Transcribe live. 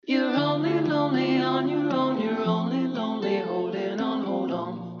on your own, you're only lonely, hold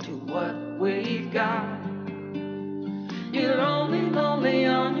on to what we've got. You're only lonely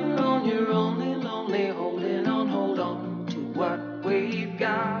on your own, you're only lonely, hold on to what we've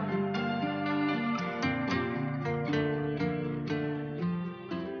got.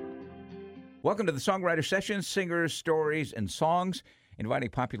 Welcome to the Songwriter Sessions, singers, stories, and songs,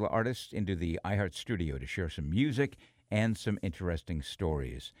 inviting popular artists into the iHeart studio to share some music and some interesting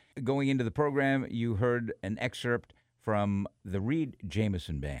stories. Going into the program, you heard an excerpt from the Reid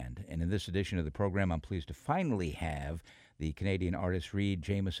Jamieson Band. And in this edition of the program, I'm pleased to finally have the Canadian artists Reid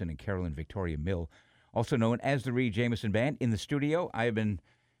Jamieson and Carolyn Victoria Mill, also known as the Reid Jamieson Band, in the studio. I've been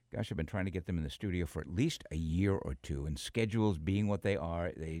trying to get them in the studio for at least a year or two, and schedules being what they are,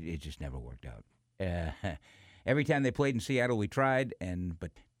 it just never worked out. Every time they played in Seattle, we tried,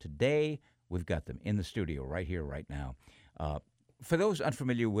 but today we've got them in the studio right here, right now. For those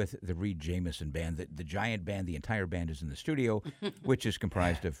unfamiliar with the Reid Jamieson Band, the giant band, the entire band is in the studio, which is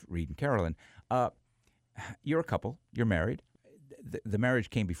comprised of Reid and Carolyn. You're a couple. You're married. The marriage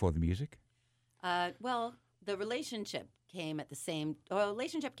came before the music? Well, the relationship came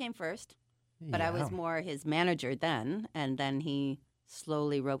relationship came first, but I was more his manager then, and then he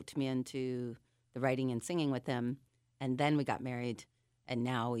slowly roped me into the writing and singing with him, and then we got married, and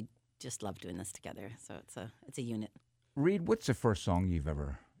now we just love doing this together. So it's a unit. Reid, what's the first song you've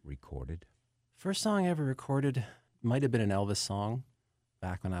ever recorded? First song I ever recorded might have been an Elvis song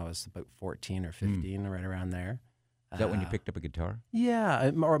back when I was about 14 or 15, right around there. Is that when you picked up a guitar?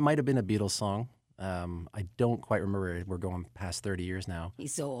 Yeah, or it might have been a Beatles song. I don't quite remember. We're going past 30 years now.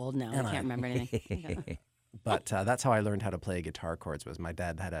 He's so old now, I can't remember anything. But that's how I learned how to play guitar chords. Was my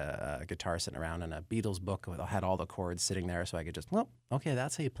dad had a guitar sitting around and a Beatles book had all the chords sitting there, so I could just, okay,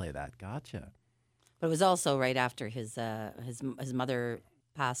 that's how you play that. Gotcha. But it was also right after his mother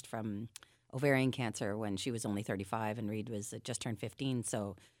passed from ovarian cancer when she was only 35, and Reid was just turned 15.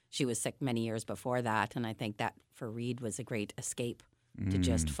 So she was sick many years before that, and I think that for Reid was a great escape to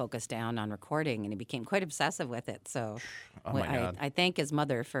just focus down on recording, and he became quite obsessive with it. So I thank his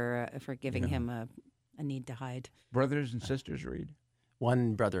mother for giving him a need to hide. Brothers and sisters, Reid?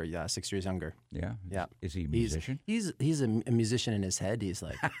 One brother, 6 years younger. Yeah? Yeah. Is he a musician? He's a musician in his head. He's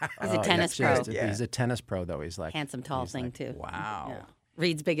like... He's a tennis pro. He's a tennis pro, though. He's like... Handsome, tall thing, too. Wow. Yeah.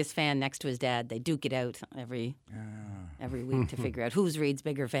 Reid's biggest fan next to his dad. They duke it out every week to figure out who's Reid's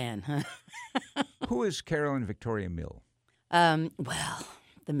bigger fan. Who is Carolyn Victoria Mill? Well,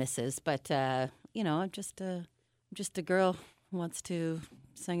 the missus, but I'm just a girl who wants to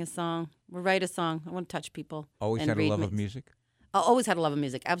sing a song, or write a song. I want to touch people. Always had a love of music? I always had a love of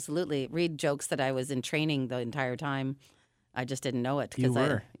music, absolutely. Reid jokes that I was in training the entire time. I just didn't know it. You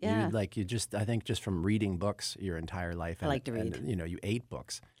were. I I think just from reading books your entire life. I like to read. And, you ate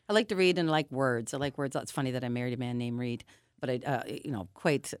books. I like to read and like words. I like words. It's funny that I married a man named Reid, but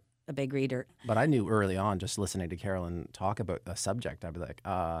quite a big reader. But I knew early on, just listening to Carolyn talk about a subject, I'd be like,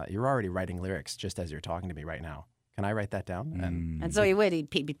 you're already writing lyrics just as you're talking to me right now. Can I write that down? And so he would. He'd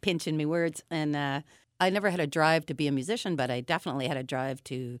be pinching me words. And I never had a drive to be a musician, but I definitely had a drive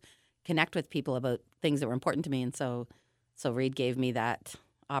to connect with people about things that were important to me. And so Reid gave me that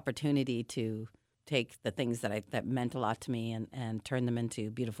opportunity to take the things that meant a lot to me and turn them into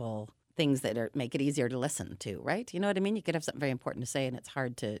beautiful things that make it easier to listen to, right? You know what I mean? You could have something very important to say, and it's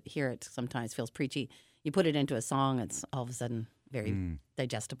hard to hear it. Sometimes feels preachy. You put it into a song, it's all of a sudden very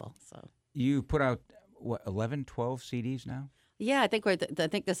digestible. So you put out, 11, 12 CDs now? Yeah, I think I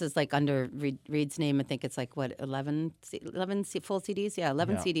think this is like under Reid's name. I think it's like 11 full CDs. Yeah,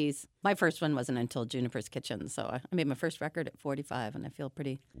 11 CDs. My first one wasn't until Juniper's Kitchen, so I made my first record at 45, and I feel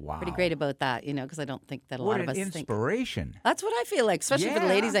pretty great about that. Because I don't think that a lot of us think. What an inspiration! That's what I feel like, especially for the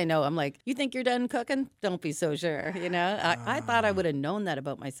ladies I know. I'm like, you think you're done cooking? Don't be so sure. I thought I would have known that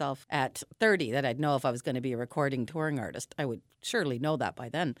about myself at 30. That I'd know if I was going to be a recording touring artist. I would surely know that by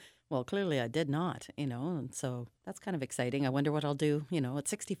then. Well, clearly I did not, and so that's kind of exciting. I wonder what I'll do, at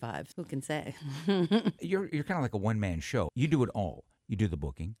 65. Who can say? You're kind of like a one-man show. You do it all. You do the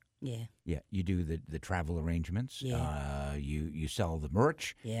booking. Yeah. Yeah. You do the travel arrangements. Yeah. You sell the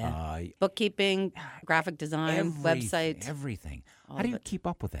merch. Yeah. Bookkeeping, graphic design, website. Everything. How do you keep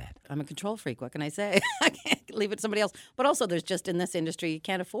up with that? I'm a control freak. What can I say? I can't leave it to somebody else. But also there's just in this industry, you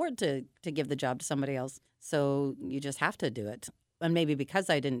can't afford to give the job to somebody else. So you just have to do it. And maybe because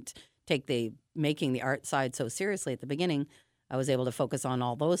I didn't take making the art side so seriously at the beginning, I was able to focus on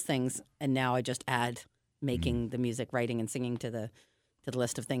all those things. And now I just add making the music, writing, and singing to the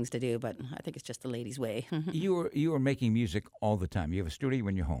list of things to do. But I think it's just the ladies' way. You are making music all the time. You have a studio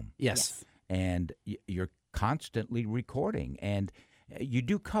when you're home. Yes. And you're constantly recording. And You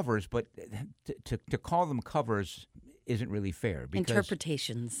do covers, but to call them covers isn't really fair because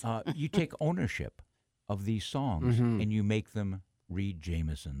Interpretations. you take ownership of these songs and you make them Reid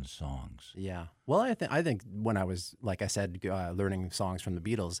Jamieson's songs. Yeah. Well, I think when I was, like I said, learning songs from the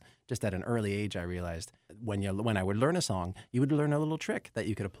Beatles, just at an early age, I realized when I would learn a song, you would learn a little trick that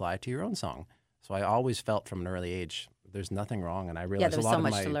you could apply to your own song. So I always felt from an early age, there's nothing wrong. And I realized there's so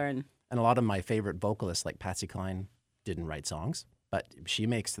much to learn. And a lot of my favorite vocalists, like Patsy Cline, didn't write songs, but she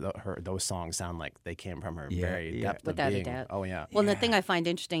makes those songs sound like they came from her very depth Without of being. a doubt. Oh, yeah. Well, the thing I find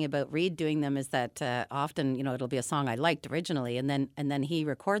interesting about Reid doing them is that often, it'll be a song I liked originally, and then he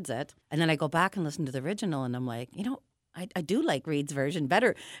records it, and then I go back and listen to the original, and I'm like, I do like Reid's version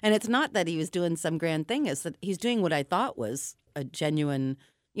better. And it's not that he was doing some grand thing; it's that he's doing what I thought was a genuine,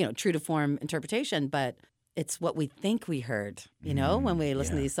 true to form interpretation, but it's what we think we heard, when we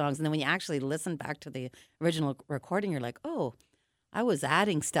listen to these songs. And then when you actually listen back to the original recording, you're like, oh, I was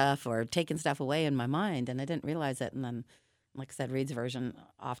adding stuff or taking stuff away in my mind, and I didn't realize it. And then, like I said, Reid's version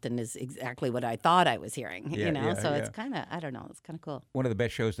often is exactly what I thought I was hearing, So it's kind of, I don't know, it's kind of cool. One of the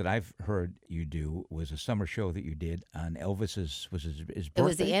best shows that I've heard you do was a summer show that you did on Elvis's, was his birthday? It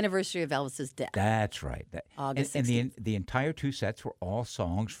was the anniversary of Elvis's death. That's right. August and 16th. the entire two sets were all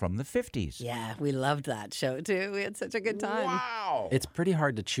songs from the 50s. Yeah, we loved that show, too. We had such a good time. Wow. It's pretty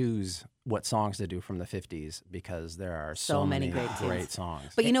hard to choose what songs to do from the 50s because there are so many great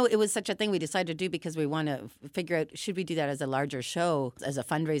songs. But it was such a thing we decided to do because we want to figure out, should we do that as a larger show, as a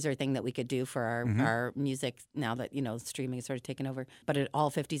fundraiser thing that we could do for our music now that, streaming is sort of taken over. But an all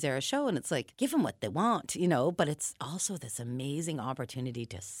 50s era show, and it's like, give them what they want, but it's also this amazing opportunity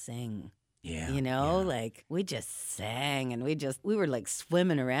to sing. Yeah. Like we just sang and we were like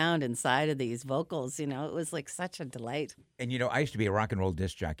swimming around inside of these vocals, it was like such a delight. And, I used to be a rock and roll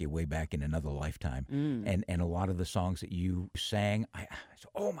disc jockey way back in another lifetime. And a lot of the songs that you sang, I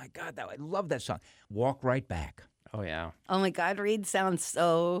said, oh my God, I love that song. Walk Right Back. Oh, yeah. Oh, my God, Reid sounds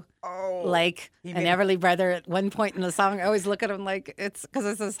so like an Everly Brother at one point in the song. I always look at him like it's because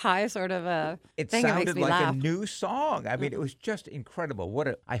it's this high sort of it thing. Sounded It makes me like laugh. a new song. I mean, it was just incredible.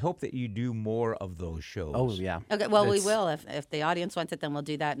 I hope that you do more of those shows. Oh, yeah. Okay, well, we will. If the audience wants it, then we'll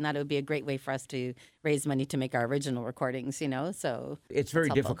do that. And that would be a great way for us to raise money to make our original recordings, So it's very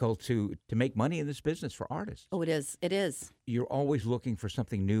difficult to make money in this business for artists. Oh, it is. It is. You're always looking for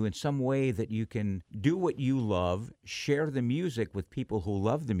something new in some way that you can do what you love, share the music with people who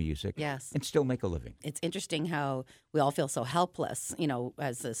love the music, Yes. and still make a living. It's interesting how we all feel so helpless,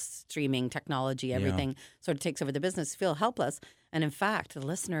 as the streaming technology, everything sort of takes over the business, feel helpless. And in fact, the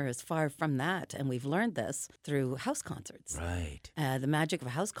listener is far from that. And we've learned this through house concerts. Right. The magic of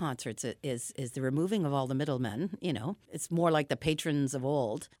house concerts is the removing of all the middlemen. It's more like the patrons of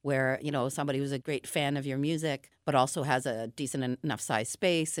old, where, somebody who's a great fan of your music, but also has a decent enough size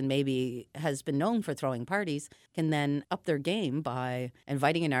space and maybe has been known for throwing parties, can then up their game by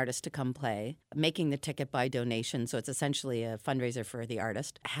inviting an artist to come play, making the ticket by donation. So it's essentially a fundraiser for the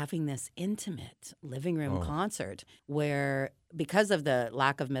artist, having this intimate living room concert where, because of the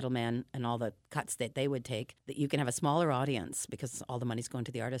lack of middleman and all the cuts that they would take, that you can have a smaller audience because all the money's going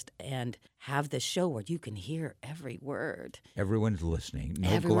to the artist and have this show where you can hear every word. Everyone's listening. No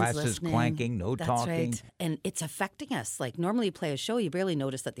Everyone's glasses listening. clanking, no That's talking. Right. And it's affecting us. Like normally you play a show, you barely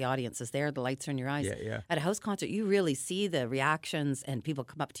notice that the audience is there, the lights are in your eyes. Yeah. At a house concert, you really see the reactions and people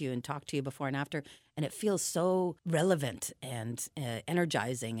come up to you and talk to you before and after. And it feels so relevant and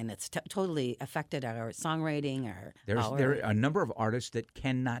energizing, and it's totally affected our songwriting. There are a number of artists that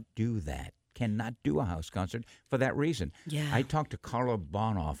cannot do that, cannot do a house concert for that reason. Yeah. I talked to Carla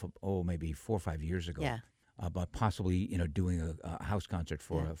Bonoff, maybe 4 or 5 years ago, about possibly doing a house concert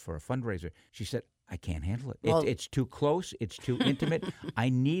for a fundraiser. She said, I can't handle it. Well, It's too close. It's too intimate. I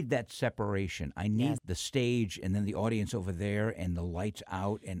need that separation. I need the stage and then the audience over there and the lights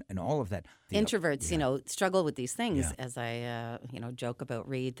out and all of that. Introverts, struggle with these things. Yeah. As I, joke about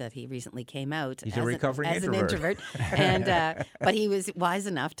Reid that he recently came out He's as a recovering as an introvert, and but he was wise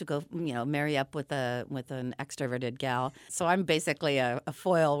enough to go, marry up with an extroverted gal. So I'm basically a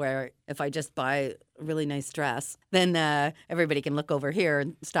foil where if I just buy a really nice dress, then everybody can look over here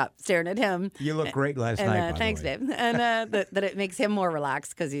and stop staring at him. You look great last night, by the thanks, way. Dave. And that it makes him more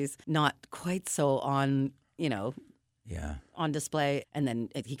relaxed because he's not quite so on, on display, and then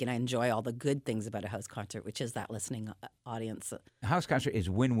he can enjoy all the good things about a house concert, which is that listening audience. A house concert is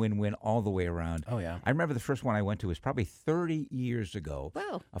win-win-win all the way around. Oh, yeah. I remember the first one I went to was probably 30 years ago.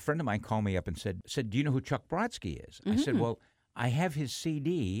 Wow. A friend of mine called me up and said, do you know who Chuck Brodsky is? I said, well, I have his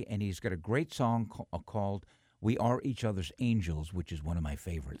CD, and he's got a great song called We Are Each Other's Angels, which is one of my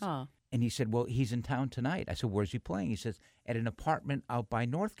favorites. Oh. And he said, well, he's in town tonight. I said, where's he playing? He says, at an apartment out by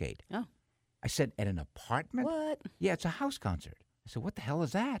Northgate. Oh. I said, at an apartment? What? Yeah, it's a house concert. I said, what the hell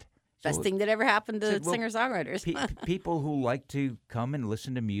is that? Best thing that ever happened to said, well, singer-songwriters. People who like to come and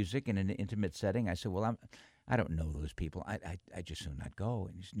listen to music in an intimate setting. I said, well, I don't know those people. I just soon not go.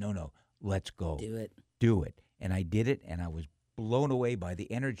 And he said, no, let's go. Do it. And I did it, and I was blown away by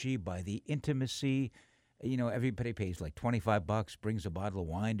the energy, by the intimacy. You know, everybody pays like $25, brings a bottle of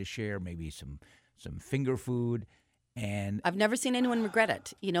wine to share, maybe some finger food. And I've never seen anyone regret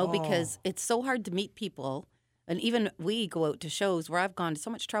it, because it's so hard to meet people. And even we go out to shows where I've gone to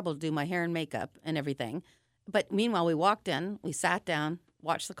so much trouble to do my hair and makeup and everything. But meanwhile, we walked in, we sat down,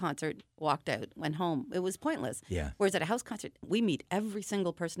 watched the concert, walked out, went home. It was pointless. Yeah. Whereas at a house concert, we meet every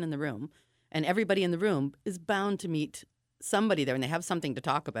single person in the room, and everybody in the room is bound to meet somebody there, and they have something to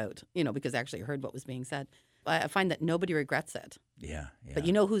talk about, because they actually heard what was being said. I find that nobody regrets it. Yeah. But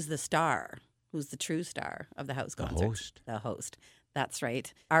you know who's the star? Who's the true star of the house concert? Host. The host. That's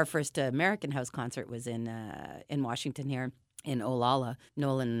right. Our first American house concert was in Washington here. In Olalla.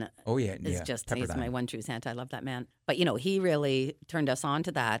 Nolan is he's my one true Santa. I love that man. But, he really turned us on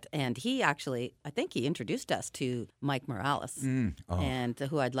to that. And he actually, I think he introduced us to Mike Morales, and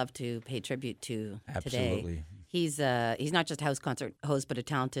who I'd love to pay tribute to today. He's not just a house concert host, but a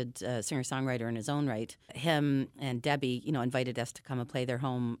talented singer-songwriter in his own right. Him and Debbie, invited us to come and play their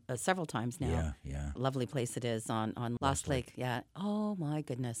home several times now. Yeah. Lovely place it is on Lost Lake. Yeah. Oh, my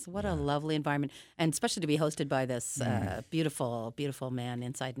goodness. What a lovely environment. And especially to be hosted by this beautiful, beautiful man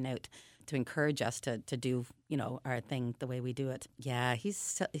inside and out to encourage us to do, our thing the way we do it. Yeah, he's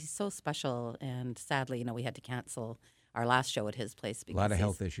so special. And sadly, we had to cancel our last show at his place. A lot of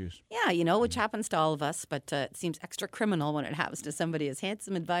health issues. Yeah, which happens to all of us, but it seems extra criminal when it happens to somebody as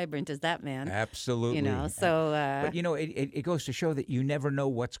handsome and vibrant as that man. Absolutely. But, it goes to show that you never know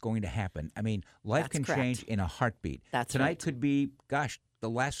what's going to happen. I mean, life can change in a heartbeat. Tonight could be, the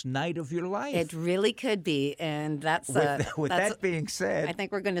last night of your life. It really could be, and that's... With that being said... I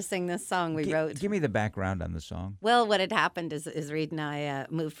think we're going to sing this song we wrote. Give me the background on the song. Well, what had happened is Reid and I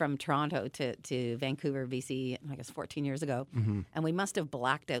moved from Toronto to Vancouver, BC, I guess 14 years ago, and we must have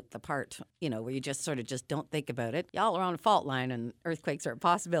blacked out the part, where you just sort of just don't think about it. Y'all are on a fault line, and earthquakes are a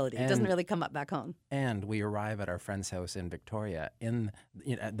possibility. It doesn't really come up back home. And we arrive at our friend's house in Victoria. In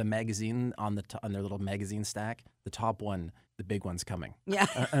the magazine, on their little magazine stack, the top one, the big one's coming. Yeah.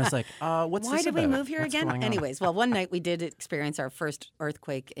 And it's like, what's Why this did about? we move here What's again? Anyways, well, one night we did experience our first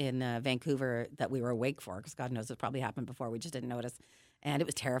earthquake in Vancouver that we were awake for, because God knows it's probably happened before. We just didn't notice. And it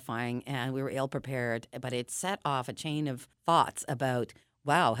was terrifying, and we were ill-prepared. But it set off a chain of thoughts about,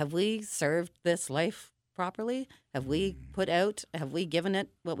 wow, have we served this life properly? Have we given it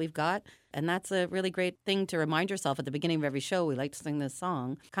what we've got? And that's a really great thing to remind yourself at the beginning of every show. We like to sing this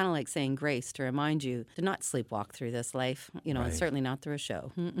song, kind of like saying grace, to remind you to not sleepwalk through this life, and certainly not through a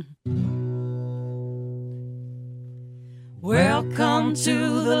show. Welcome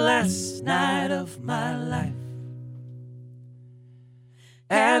to the last night of my life.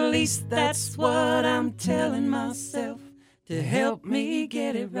 At least that's what I'm telling myself to help me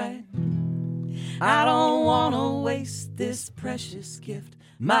get it right. I don't want to waste this precious gift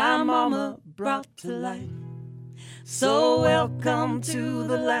my mama brought to life. So welcome to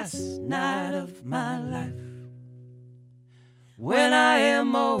the last night of my life. When I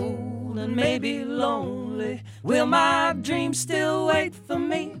am old and maybe lonely, will my dreams still wait for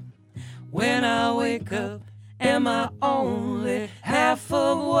me? When I wake up, am I only half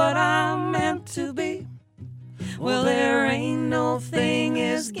of what I'm meant to be? Well, there ain't no thing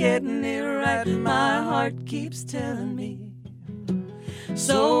is getting it right, my heart keeps telling me.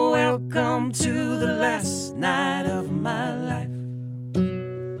 So welcome to the last night of my life.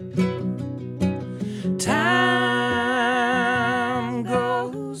 Time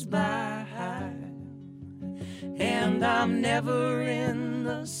goes by, and I'm never in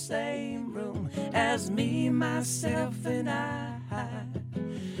the same room as me, myself, and I.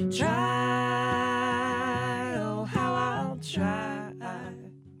 Try, oh how I'll try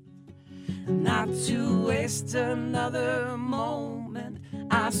not to waste another moment.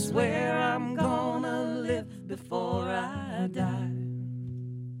 I swear I'm gonna live before I die.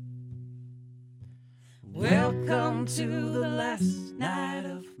 Welcome to the last night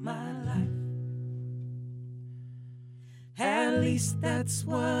of my life. At least that's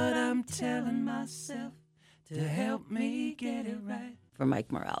what I'm telling myself to help me get it right. For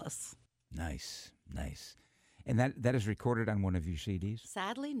Mike Morales. Nice. And that is recorded on one of your CDs?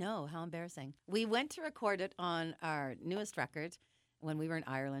 Sadly, no. How embarrassing. We went to record it on our newest record when we were in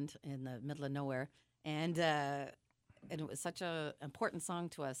Ireland in the middle of nowhere. And And it was such a important song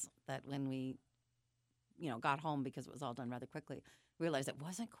to us that when we, got home, because it was all done rather quickly, realized it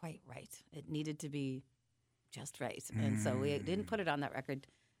wasn't quite right. It needed to be just right. And so we didn't put it on that record.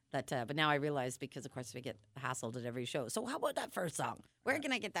 But now I realize, because of course we get hassled at every show. So how about that first song? Where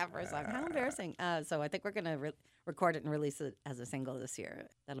can I get that first song? How embarrassing. So I think we're going to record it and release it as a single this year.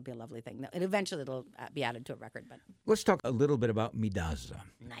 That'll be a lovely thing. And eventually it'll be added to a record. But Let's talk a little bit about Midaza.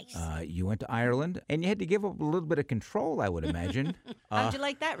 nice. You went to Ireland, and you had to give up a little bit of control, I would imagine. How'd you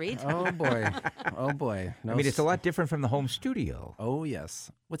like that, Reid? Oh boy, oh boy. No I mean, it's a lot different from the home studio. Oh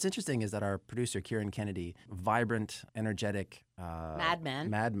yes. What's interesting is that our producer Kieran Kennedy, vibrant, energetic,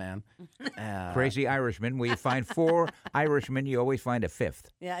 madman, Crazy Irishman. Where you find 4 Irishmen, you always find a 5th.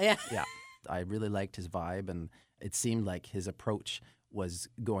 Yeah. Yeah, I really liked his vibe, and it seemed like his approach was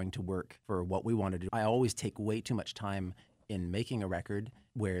going to work for what we wanted to do. I always take way too much time in making a record,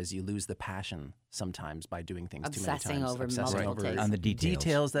 whereas you lose the passion sometimes by doing things Obsessing too many times. over multiple takes. On the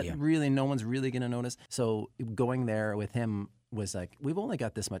details. that Yeah. really no one's really going to notice. So going there with him was like, we've only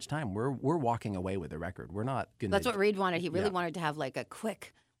got this much time. We're walking away with a record. We're not going to... That's what Reid wanted. He really wanted to have like a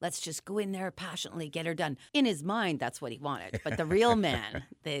quick, let's just go in there passionately, get her done. In his mind, that's what he wanted. But the real man,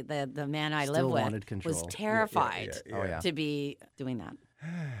 the man I Still live wanted with, control. was terrified Oh, yeah. to be doing that.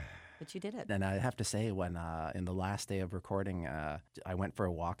 But you did it. And I have to say, when in the last day of recording, I went for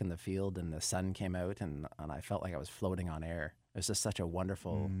a walk in the field, and the sun came out, and I felt like I was floating on air. It was just such a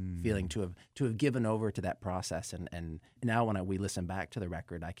wonderful feeling to have given over to that process. And now when we listen back to the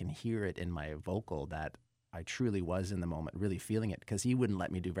record, I can hear it in my vocal that I truly was in the moment, really feeling it, because he wouldn't let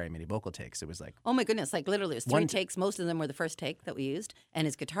me do very many vocal takes. It was like, Oh my goodness, like literally it was 3 One- takes. Most of them were the first take that we used. And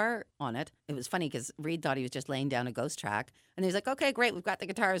his guitar on it, it was funny because Reid thought he was just laying down a ghost track. And he's like, okay, great, we've got the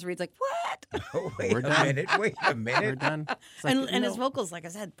guitars. Reid's like, what? Oh, wait We're a done. minute. Wait a we're minute. done. It's like, And his vocals, like I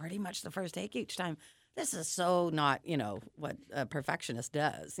said, pretty much the first take each time. This is so not, what a perfectionist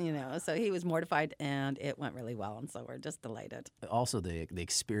does, So he was mortified, and it went really well. And so we're just delighted. also the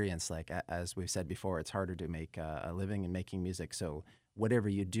experience, like as we've said before, it's harder to make a living in making music. So whatever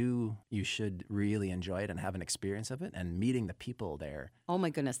you do, you should really enjoy it and have an experience of it, and meeting the people there. Oh my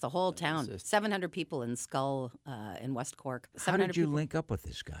goodness, the whole town. just- 700 people in Skull, in West Cork. How 700 did you people. link up with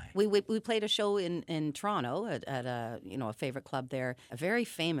this guy? We played a show in Toronto at a a favorite club there. A very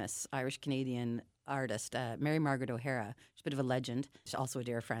famous Irish Canadian artist, Mary Margaret O'Hara. She's a bit of a legend. She's also a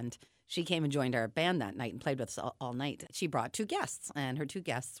dear friend. She came and joined our band that night and played with us all night. She brought 2 guests, and her 2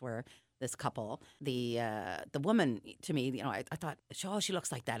 guests were this couple. The woman, to me, I thought, she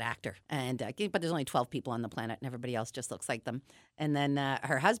looks like that actor. And but there's only 12 people on the planet, and everybody else just looks like them. And then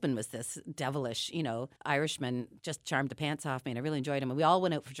her husband was this devilish, Irishman, just charmed the pants off me, and I really enjoyed him. And we all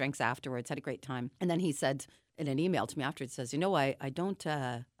went out for drinks afterwards, had a great time. And then he said in an email to me afterwards, says, I don't,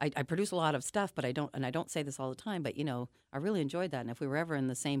 I produce a lot of stuff, but I don't say this all the time, but I really enjoyed that. And if we were ever in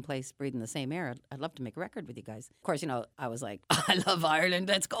the same place, breathing the same air, I'd love to make a record with you guys. Of course, I was like, I love Ireland.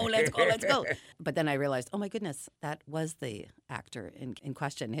 Let's go. But then I realized, oh my goodness, that was the actor in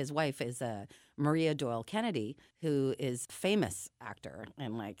question. His wife is Maria Doyle Kennedy, who is a famous actor.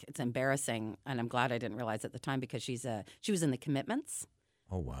 And it's embarrassing. And I'm glad I didn't realize at the time, because she was in The Commitments,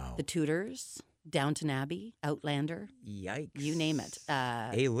 Oh, wow. The Tudors, Downton Abbey, Outlander, Yikes. you name it.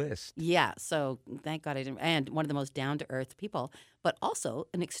 A-list. Yeah, so thank God I didn't. And one of the most down-to-earth people, but also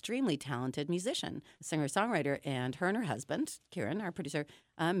an extremely talented musician, singer-songwriter, and her and her husband, Kieran, our producer,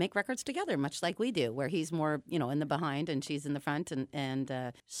 make records together, much like we do, where he's more, in the behind and she's in the front,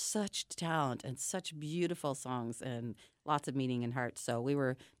 and such talent and such beautiful songs and lots of meaning and heart. So we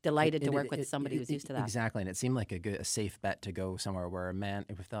were delighted to work with somebody who's used to that. Exactly, and it seemed like a safe bet to go somewhere where a man,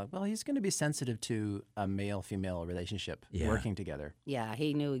 if we thought, well, he's going to be sensitive to a male-female relationship working together. Yeah,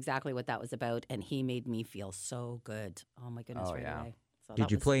 he knew exactly what that was about, and he made me feel so good. Oh my goodness, right away. So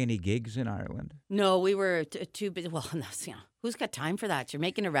Did you play any gigs in Ireland? No, we were too busy. Well, who's got time for that? You're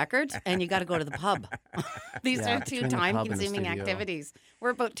making a record, and you got to go to the pub. These are 2 between the pub and the time-consuming studio. activities.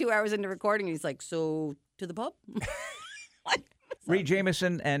 We're about 2 hours into recording. He's like, so to the pub? Reid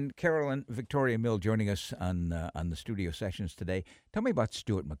Jamieson and Carolyn Victoria Mill joining us on the studio sessions today. Tell me about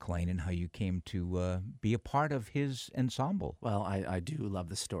Stuart McLean and how you came to be a part of his ensemble. Well, I do love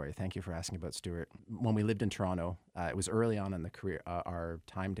the story. Thank you for asking about Stuart. When we lived in Toronto, it was early on in the career, our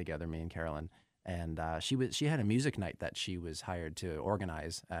time together, me and Carolyn, and she had a music night that she was hired to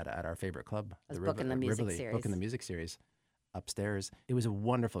organize at our favorite club, Booking the Music Series. Booking the Music Series upstairs. It was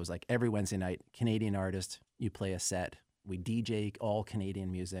wonderful. It was like every Wednesday night, Canadian artist, you play a set. We DJ all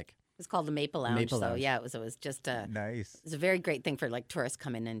Canadian music. It's called the Maple Lounge. Maple so Lounge. yeah, it was just Nice. It's a very great thing for tourists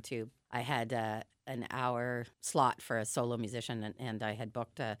coming in too. I had an hour slot for a solo musician, and I had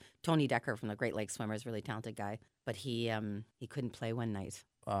booked Tony Decker from the Great Lakes Swimmers, really talented guy. but he couldn't play one night.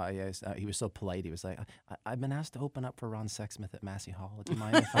 Yes, he was so polite. He was like, I've been asked to open up for Ron Sexsmith at Massey Hall. Do you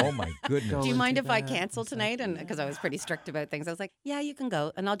mind if I Oh my goodness. Do you go mind into if I that?" cancel It's like, tonight? And because I was pretty strict about things, I was like, yeah, you can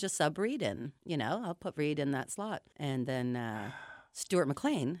go, and I'll just sub Reid in. I'll put Reid in that slot. And then Stuart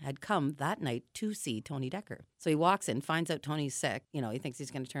McLean had come that night to see Tony Decker. So he walks in, finds out Tony's sick. He thinks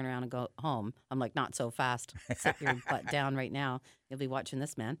he's going to turn around and go home. I'm like, not so fast. Sit your butt down right now. You'll be watching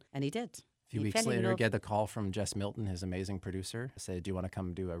this man. And he did. A few weeks later, get the call from Jess Milton, his amazing producer, said, do you want to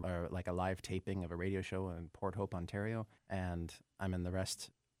come do a live taping of a radio show in Port Hope, Ontario? And the rest,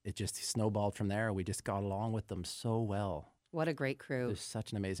 it just snowballed from there. We just got along with them so well. What a great crew. There's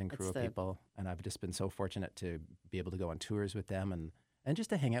such an amazing crew of people. And I've just been so fortunate to be able to go on tours with them and just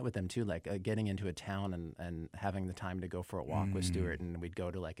to hang out with them too, like getting into a town and having the time to go for a walk with Stuart. And we'd go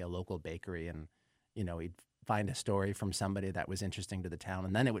to like a local bakery and, he'd find a story from somebody that was interesting to the town,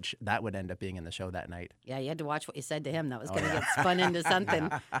 and then that would end up being in the show that night. Yeah, you had to watch what you said to him. That was going to get spun into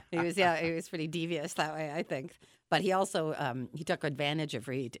something. He was pretty devious that way, I think. But he also he took advantage of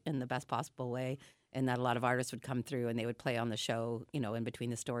Reid in the best possible way, and that a lot of artists would come through and they would play on the show, in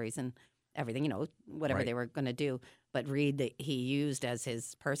between the stories and everything, whatever they were going to do. But Reid, he used as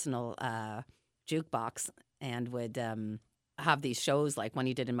his personal jukebox and would have these shows like one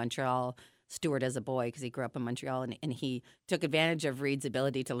he did in Montreal, Stuart as a boy, because he grew up in Montreal, and he took advantage of Reid's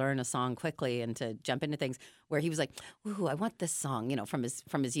ability to learn a song quickly and to jump into things where he was like, ooh, I want this song, from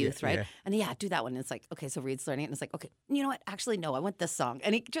his youth, right? Yeah. And do that one. And it's like, okay, so Reid's learning it, and it's like, okay, you know what? Actually, no, I want this song.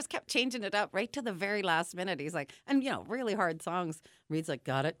 And he just kept changing it up right to the very last minute. He's like, and really hard songs. Reid's like,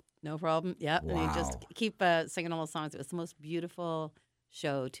 got it, no problem. Yeah. Wow. And he just keep singing all the songs. It was the most beautiful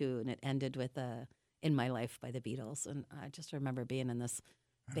show, too, and it ended with In My Life by the Beatles. And I just remember being in this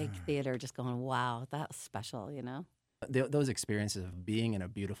big theater just going, wow, that's special, Those experiences of being in a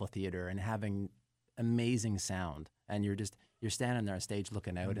beautiful theater and having amazing sound, and you're standing there on stage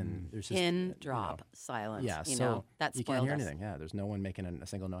looking out, and there's just silence. Yeah, that you can't hear anything. Yeah, there's no one making a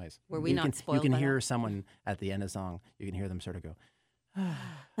single noise. Were we not spoiled? You can by hear that? someone at the end of the song. You can hear them sort of go,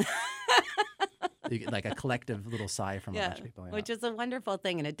 like a collective little sigh from a bunch of people. Which is a wonderful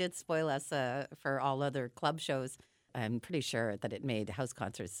thing, and it did spoil us for all other club shows. I'm pretty sure that it made house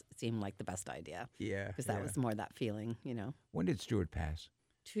concerts seem like the best idea. Yeah. Because that was more that feeling, When did Stuart pass?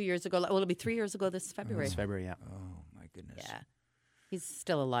 2 years ago. Well, it'll be 3 years ago this February. This February, yeah. Oh, my goodness. Yeah. He's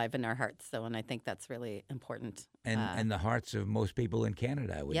still alive in our hearts, though, and I think that's really important. And the hearts of most people in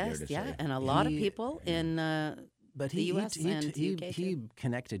Canada, I would dare to say. Yes, and a lot of people in but the U.S. and he UK too.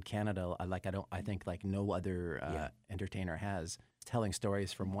 connected Canada I think like no other entertainer has, telling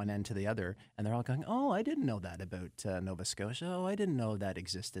stories from one end to the other, and they're all going, oh, I didn't know that about Nova Scotia. Oh, I didn't know that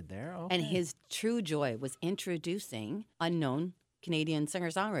existed there. Okay. And his true joy was introducing unknown Canadian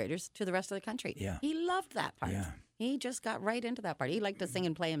singer-songwriters to the rest of the country. Yeah. He loved that part. Yeah. He just got right into that part. He liked to sing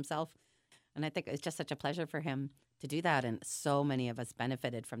and play himself, and I think it was just such a pleasure for him to do that, and so many of us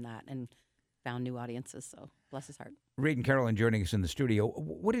benefited from that and found new audiences, so bless his heart. Reid and Carolyn joining us in the studio.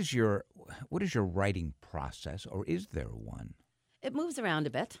 What is your writing process, or is there one? It moves around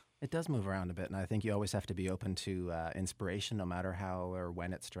a bit. It does move around a bit, and I think you always have to be open to inspiration, no matter how or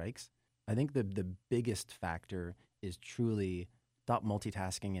when it strikes. I think the biggest factor is truly stop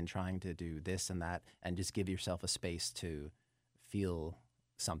multitasking and trying to do this and that, and just give yourself a space to feel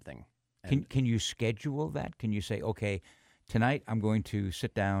something. Can you schedule that? Can you say, okay, tonight I'm going to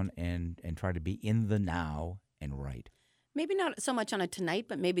sit down and try to be in the now and write? Maybe not so much on a tonight,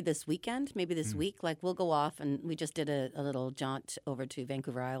 but maybe this weekend, maybe this week. Like we'll go off, and we just did a little jaunt over to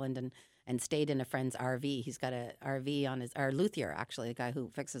Vancouver Island and stayed in a friend's RV. He's got a RV on our luthier, actually, a guy who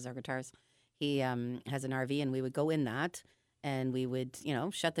fixes our guitars. He has an RV, and we would go in that, and we would,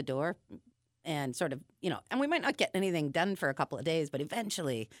 shut the door and sort of, and we might not get anything done for a couple of days, but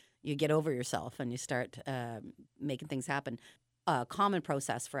eventually you get over yourself and you start making things happen. A common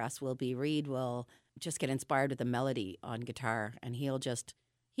process for us will be Reid will just get inspired with a melody on guitar, and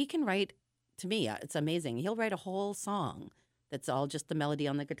he can write, to me, it's amazing. He'll write a whole song that's all just the melody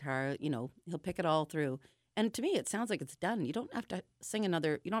on the guitar. He'll pick it all through. And to me, it sounds like it's done. You don't have to sing you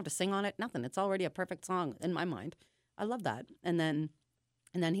don't have to sing on it, nothing. It's already a perfect song in my mind. I love that. And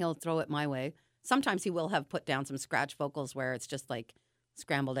then he'll throw it my way. Sometimes he will have put down some scratch vocals where it's just like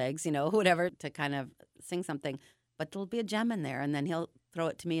scrambled eggs, whatever, to kind of sing something. But there'll be a gem in there, and then he'll throw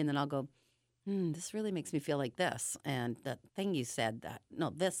it to me, and then I'll go, this really makes me feel like this. And the thing you said,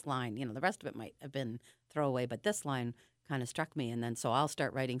 this line, the rest of it might have been throwaway, but this line kind of struck me. And then so I'll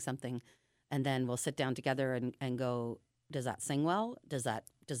start writing something, and then we'll sit down together and go, does that sing well? Does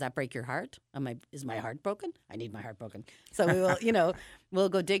that break your heart? Is my heart broken? I need my heart broken. So we will, we'll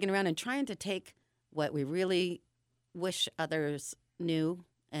go digging around and trying to take what we really wish others knew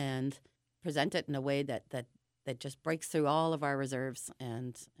and present it in a way that just breaks through all of our reserves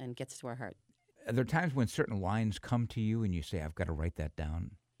and gets to our heart. Are there times when certain lines come to you and you say, I've got to write that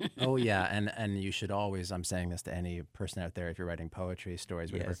down? Oh, yeah. And you should always, I'm saying this to any person out there, if you're writing poetry,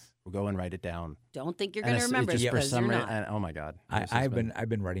 stories, whatever, Yes. go and write it down. Don't think you're And going to it's remember it just for because some you're reason. not. Oh, my God. I've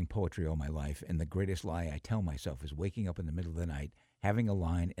been writing poetry all my life, and the greatest lie I tell myself is waking up in the middle of the night, having a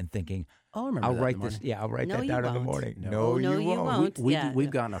line, and thinking, I'll remember I'll that write in the this. morning. Yeah, I'll write No, that you down in the won't. morning. No, you won't.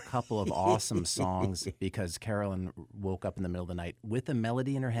 We've gotten a couple of awesome songs because Carolyn woke up in the middle of the night with a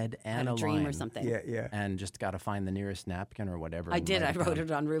melody in her head and Had a dream line, or something. Yeah. and just got to find the nearest napkin or whatever. I and did. I write wrote down.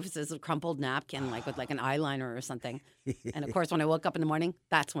 it on Rufus's crumpled napkin, like with like an eyeliner or something. And of course, when I woke up in the morning,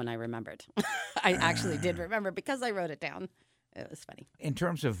 that's when I remembered. I actually did remember because I wrote it down. It was funny. In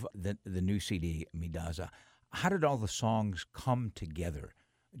terms of the new CD, Midaza, how did all the songs come together?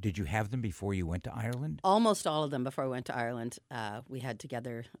 Did you have them before you went to Ireland? Almost all of them before we went to Ireland, we had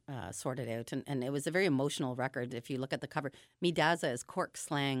together sorted out. And it was a very emotional record. If you look at the cover, Midaza is Cork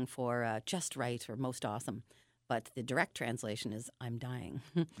slang for just right or most awesome. But the direct translation is I'm dying,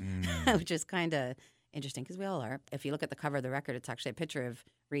 which is kind of interesting because we all are. If you look at the cover of the record, it's actually a picture of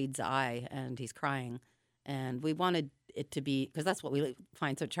Reid's eye and he's crying. And we wanted it to be, because that's what we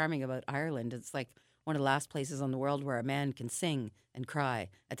find so charming about Ireland. It's like one of the last places in the world where a man can sing and cry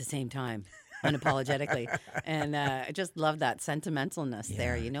at the same time, unapologetically. And I just love that sentimentalness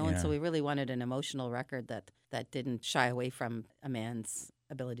there, you know? And so we really wanted an emotional record that didn't shy away from a man's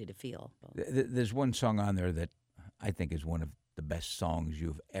ability to feel. There's one song on there that I think is one of the best songs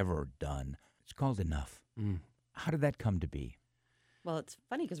you've ever done. It's called Enough. How did that come to be? Well, it's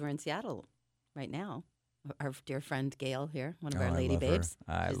funny because we're in Seattle right now. Our dear friend Gail here, one of our I lady love her. babes.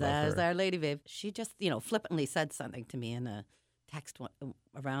 I She's love her. our lady babe. She just, flippantly said something to me in a text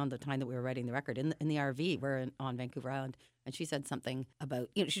around the time that we were writing the record in the RV. We're on Vancouver Island, and she said something about,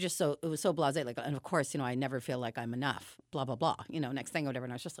 she just it was so blasé, like, and of course, I never feel like I'm enough, blah, blah, blah, next thing or whatever.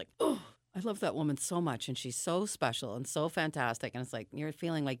 And I was just like, oh, I love that woman so much, and she's so special and so fantastic. And it's like, you're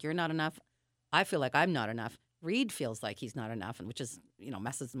feeling like you're not enough. I feel like I'm not enough. Reid feels like he's not enough, and which is,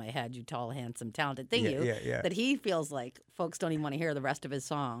 messes my head, you tall, handsome, talented thing, Yeah. that he feels like folks don't even want to hear the rest of his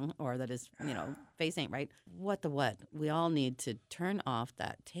song or that his, face ain't right. What? We all need to turn off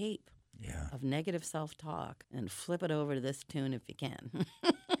that tape of negative self-talk and flip it over to this tune if you can.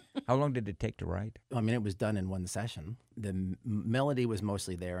 How long did it take to write? I mean, it was done in one session. The melody was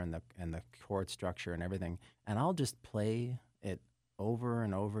mostly there, and the chord structure and everything. And I'll just play it over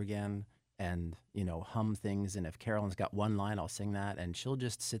and over again, and hum things. And if Carolyn's got one line, I'll sing that, and she'll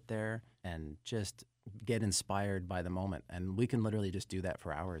just sit there and just get inspired by the moment. And we can literally just do that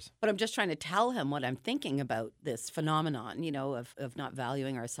for hours. But I'm just trying to tell him what I'm thinking about this phenomenon, of not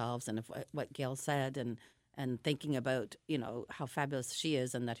valuing ourselves, and of what Gail said, and thinking about, how fabulous she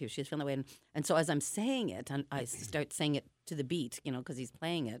is and that she's feeling that way. And so as I'm saying it, and I start saying it to the beat, because he's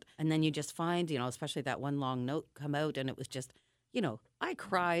playing it. And then you just find, especially that one long note come out, and it was just, I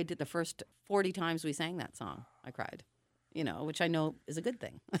cried the first 40 times we sang that song. I cried, which I know is a good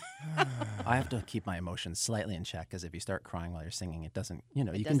thing. I have to keep my emotions slightly in check, because if you start crying while you're singing, it doesn't, you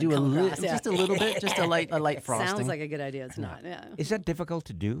can doesn't do come across, just a little bit, just a light frosting. Sounds like a good idea. It's not, yeah. Is that difficult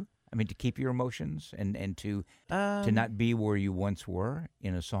to do? I mean, to keep your emotions and to not be where you once were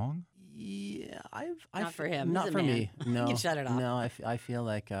in a song? Yeah, Not for him. Not He's a for man. me. No, You can shut it off. No, I feel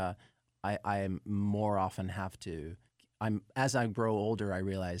like I more often have to. As I grow older, I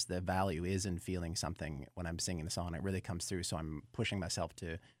realize the value is in feeling something when I'm singing the song. It really comes through. So I'm pushing myself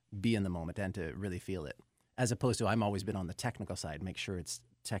to be in the moment and to really feel it, as opposed to I'm always been on the technical side, make sure it's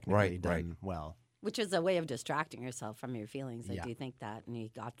technically done well. Which is a way of distracting yourself from your feelings. I Yeah. do think that. And he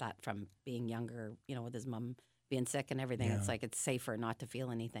got that from being younger, with his mom being sick and everything. Yeah. It's like it's safer not to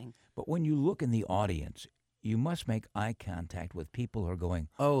feel anything. But when you look in the audience, you must make eye contact with people who are going,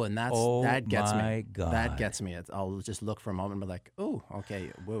 Oh, and oh that gets my me. God. That gets me. I'll just look for a moment and be like, oh,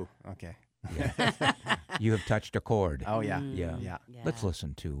 okay, whoa, okay. you have touched a chord. Oh, yeah. Yeah. Yeah. Let's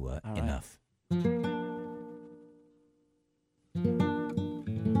listen to right. Enough.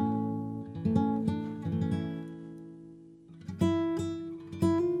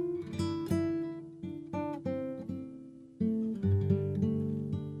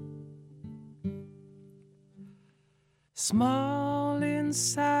 Small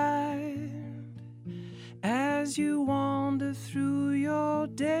inside as you wander through your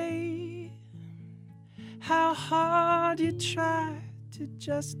day, how hard you try to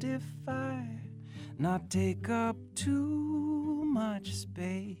justify not take up too much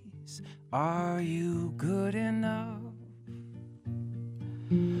space. Are you good enough?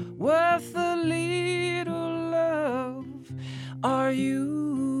 Worth a little love Are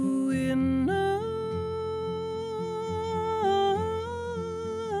you enough?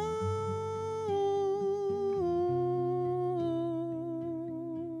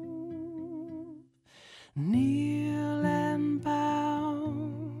 Kneel and bow.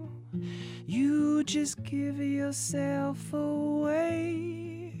 You just give yourself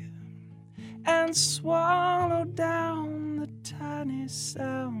away and swallow down the tiny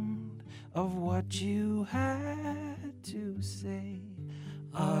sound of what you had to say.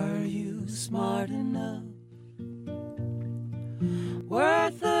 Are you smart enough?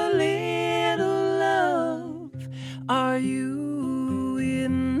 Worth a little love? Are you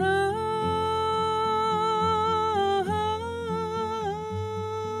enough?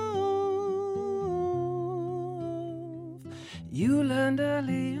 You learned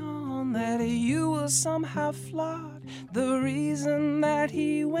early on that you were somehow flawed, the reason that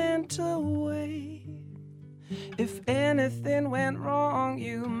he went away. If anything went wrong,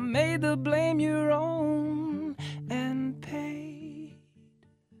 you made the blame your own and paid.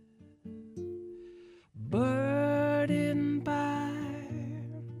 Burdened by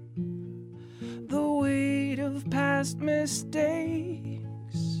the weight of past mistakes,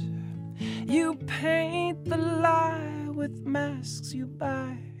 you paint the lie with masks you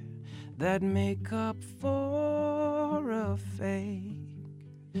buy that make up for a fake.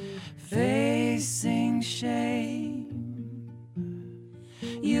 Facing shame,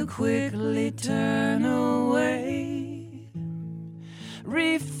 you quickly turn away.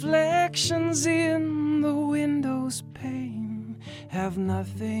 Reflections in the window's pane have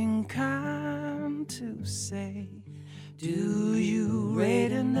nothing kind to say. Do you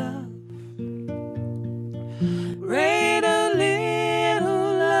rate enough? Rate a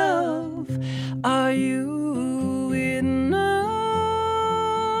little love. Are you enough?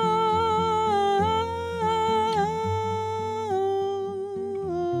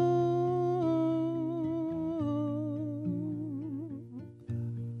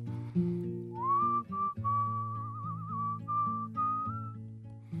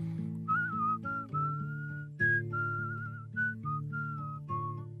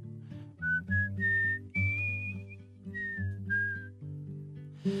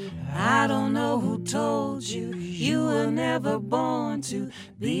 I don't know who told you you were never born to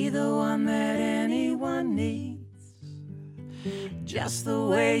be the one that anyone needs. Just the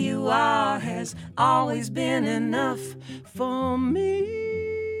way you are has always been enough for me.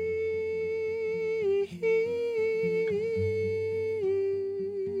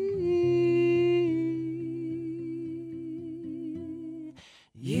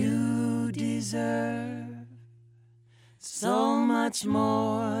 You deserve so much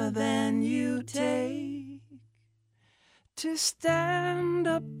more than you take. To stand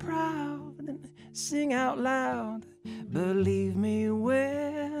up proud and sing out loud. Believe me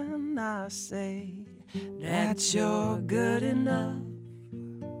when I say that you're good enough,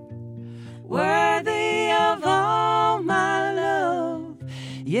 worthy of all my love.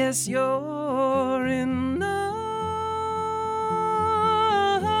 Yes, you're enough.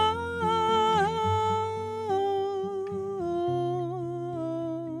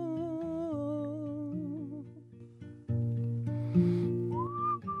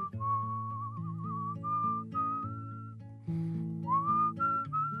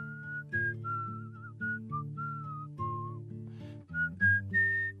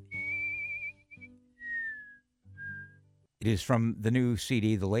 It is from the new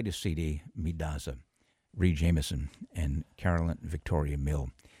CD, the latest CD, Midaza, Reid Jamieson and Carolyn Victoria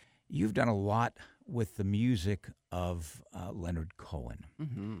Mill. You've done a lot with the music of Leonard Cohen.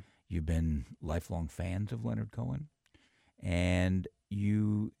 Mm-hmm. You've been lifelong fans of Leonard Cohen, and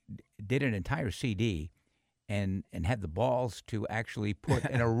you did an entire CD and had the balls to actually put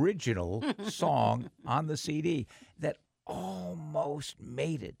an original song on the CD that almost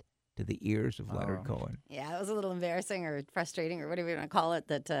made it to the ears of Leonard Cohen. Yeah, it was a little embarrassing or frustrating or whatever you want to call it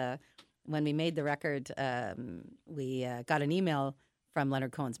that when we made the record, we got an email from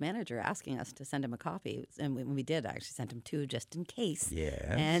Leonard Cohen's manager asking us to send him a copy. And when we did, I actually sent him two just in case. Yes.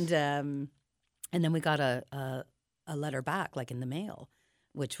 And then we got a letter back, like in the mail,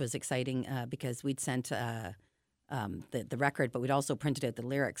 which was exciting because we'd sent the record, but we'd also printed out the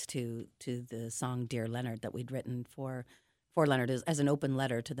lyrics to the song Dear Leonard that we'd written for Leonard as an open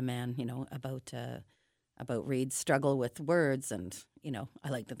letter to the man, you know, about Reid's struggle with words. And, you know, I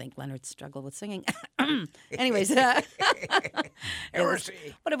like to think Leonard's struggle with singing. Anyways. But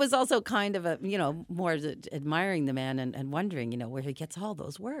it was also kind of more admiring the man and wondering, you know, where he gets all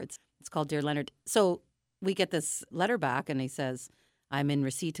those words. It's called Dear Leonard. So we get this letter back and he says, I'm in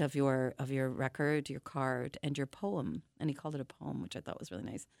receipt of your record, your card, and your poem. And he called it a poem, which I thought was really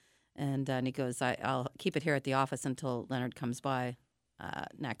nice. And he goes, I'll keep it here at the office until Leonard comes by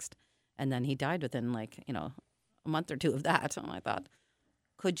next. And then he died within a month or two of that. And I thought,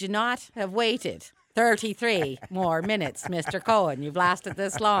 could you not have waited 33 more minutes, Mr. Cohen? You've lasted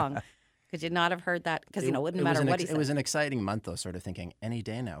this long. Could you not have heard that? Because, it wouldn't matter what he said. It was an exciting month, though, sort of thinking any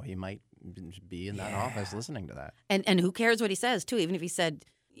day now he might be in that office listening to that. And who cares what he says, too? Even if he said,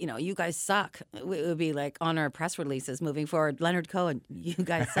 you guys suck, it would be like on our press releases moving forward, Leonard Cohen, you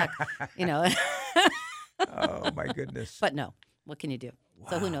guys suck, Oh, my goodness. But no, what can you do? Wow.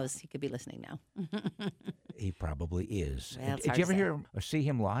 So who knows? He could be listening now. He probably is. Well, it's Did hard you to ever say. hear or see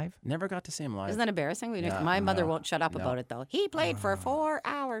him live? Never got to see him live. Isn't that embarrassing? My mother won't shut up about it, though. He played for 4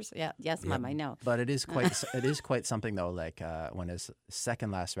 hours. Yeah, yes, Mom, I know. But it is quite something, though, like when his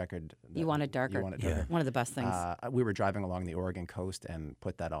second last record... You Want It Darker. One of the best things. We were driving along the Oregon coast and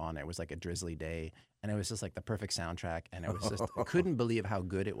put that on. It was like a drizzly day, and it was just like the perfect soundtrack, and it was just... I couldn't believe how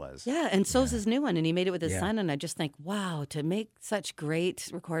good it was. Yeah, and so's his new one, and he made it with his son, and I just think, wow, to make such great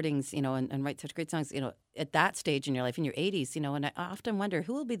recordings, and write such great songs, at that stage in your life, in your 80s, and I often wonder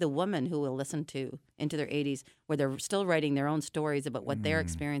who will be the woman who will listen to into their 80s, where they're still writing their own stories about what they're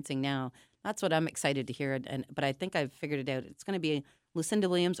experiencing now. That's what I'm excited to hear, but I think I've figured it out. It's going to be Lucinda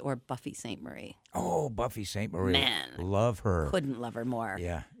Williams or Buffy St. Marie. Oh, Buffy St. Marie. Man. Love her. Couldn't love her more.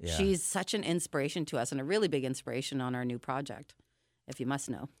 Yeah. She's such an inspiration to us and a really big inspiration on our new project, if you must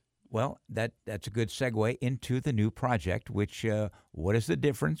know. Well, that's a good segue into the new project, which, what is the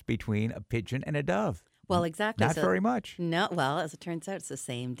difference between a pigeon and a dove? Well, exactly. Not very much. No, well, as it turns out, it's the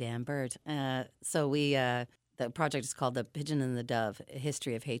same damn bird. The project is called The Pigeon and the Dove, A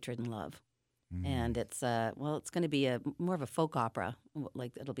History of Hatred and Love. And it's going to be more of a folk opera.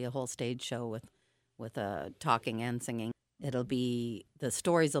 Like, it'll be a whole stage show with talking and singing. The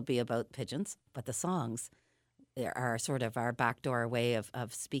stories will be about pigeons, but the songs are sort of our backdoor way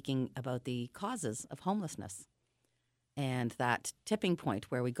of speaking about the causes of homelessness. And that tipping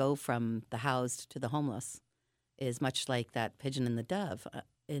point where we go from the housed to the homeless is much like that pigeon and the dove,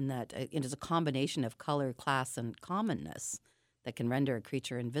 in that it is a combination of color, class, and commonness that can render a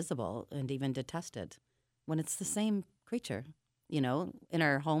creature invisible and even detested when it's the same creature. In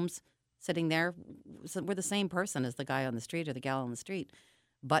our homes, sitting there, we're the same person as the guy on the street or the gal on the street,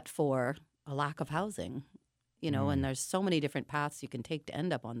 but for a lack of housing, and there's so many different paths you can take to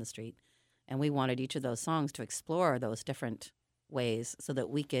end up on the street. And we wanted each of those songs to explore those different ways so that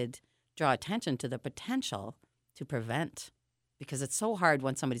we could draw attention to the potential to prevent. Because it's so hard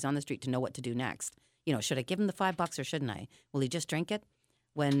when somebody's on the street to know what to do next. Should I give him the $5 or shouldn't I? Will he just drink it?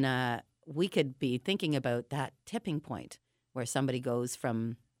 When we could be thinking about that tipping point where somebody goes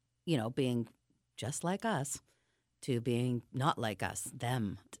from, being just like us to being not like us,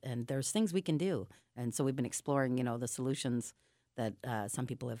 them. And there's things we can do. And so we've been exploring, the solutions that some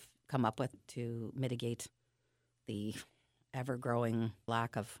people have come up with to mitigate the ever-growing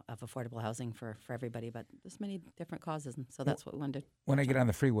lack of affordable housing for everybody. But there's many different causes, and so that's what we wanted to When I get on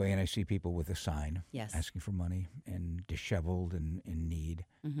the freeway and I see people with a sign Yes. asking for money and disheveled and in need,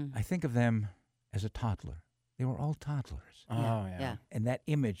 Mm-hmm. I think of them as a toddler. They were all toddlers. Oh, Yeah. And that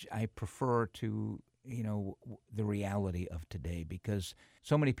image I prefer to, the reality of today, because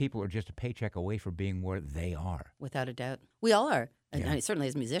so many people are just a paycheck away from being where they are. Without a doubt. We all are. And, Yeah. and certainly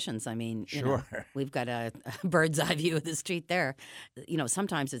as musicians, I mean, Sure. we've got a bird's eye view of the street there.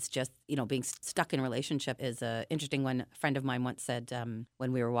 Sometimes it's just, being stuck in a relationship is interesting. When a friend of mine once said,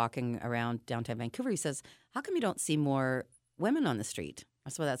 when we were walking around downtown Vancouver, he says, how come you don't see more women on the street? I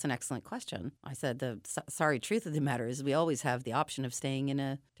said, well, that's an excellent question. I said, the sorry truth of the matter is we always have the option of staying in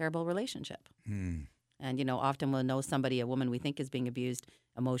a terrible relationship. And, often we'll know somebody, a woman we think is being abused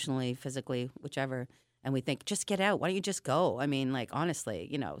emotionally, physically, whichever, and we think, just get out. Why don't you just go? I mean, like,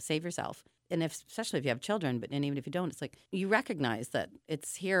 honestly, save yourself. And especially if you have children, and even if you don't, it's like you recognize that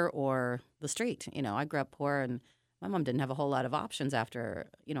it's here or the street. I grew up poor, and my mom didn't have a whole lot of options after,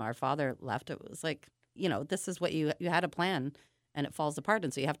 our father left. It was like, this is what you had a plan, and it falls apart.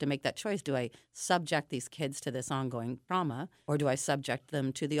 And so you have to make that choice. Do I subject these kids to this ongoing trauma, or do I subject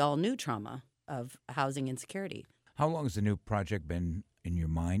them to the all-new trauma of housing insecurity? How long has the new project been in your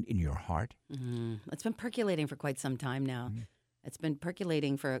mind, in your heart? It's been percolating for quite some time now. It's been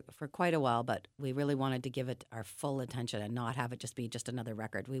percolating for quite a while, but we really wanted to give it our full attention and not have it just be just another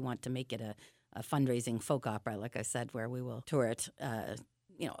record. We want to make it a fundraising folk opera, like I said, where we will tour it,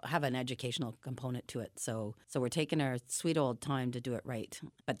 have an educational component to it. So we're taking our sweet old time to do it right.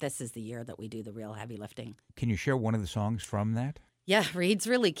 But this is the year that we do the real heavy lifting. Can you share one of the songs from that? Yeah, Reid's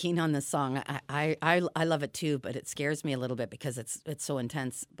really keen on this song. I love it too, but it scares me a little bit because it's so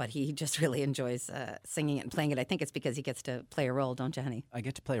intense. But he just really enjoys singing it and playing it. I think it's because he gets to play a role, don't you, honey? I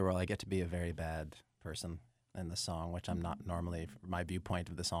get to play a role. I get to be a very bad person in the song, which I'm not normally. My viewpoint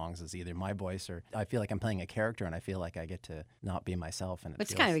of the songs is either my voice or I feel like I'm playing a character, and I feel like I get to not be myself. And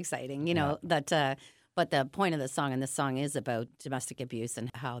Which is kind of exciting, you know, that. But the point of the song, and this song is about domestic abuse and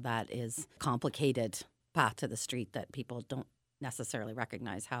how that is complicated path to the street that people don't necessarily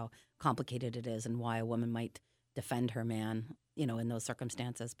recognize how complicated it is and why a woman might defend her man, you know, in those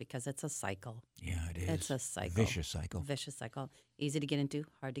circumstances, because it's a cycle. Yeah, it is. It's a cycle. Vicious cycle. Vicious cycle. Easy to get into,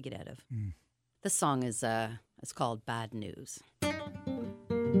 hard to get out of. This song is it's called Bad News.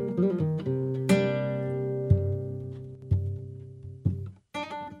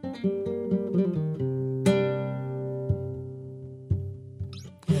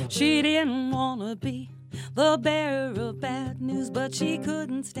 She didn't want to be the bearer of bad news, but she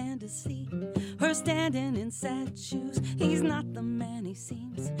couldn't stand to see her standing in sad shoes. He's not the man he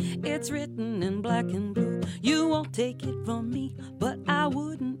seems. It's written in black and blue. You won't take it from me, but I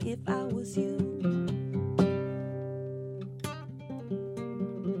wouldn't if I was you.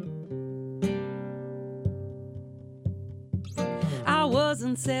 I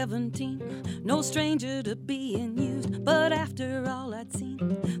wasn't 17, no stranger to being used, but after all I'd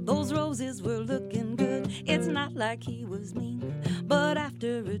seen, those roses were looking good. It's not like he was mean, but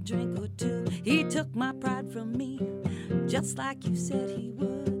after a drink or two, he took my pride from me, just like you said he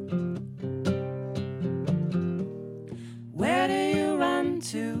would. Where do you run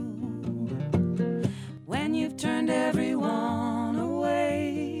to when you've turned everyone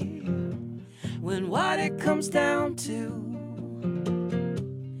away? When what it comes down to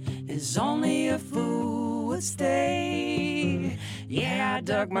is only a fool would stay. Yeah, I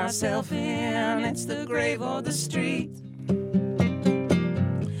dug myself in, it's the grave or the street,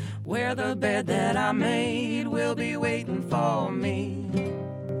 where the bed that I made will be waiting for me.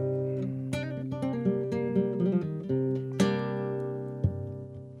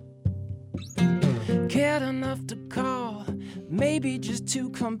 Cared enough to call, maybe just to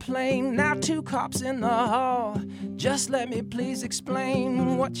complain. Now 2 cops in the hall, just let me please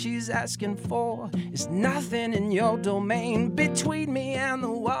explain. What she's asking for is nothing in your domain. Between me and the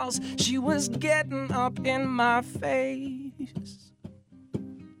walls, she was getting up in my face.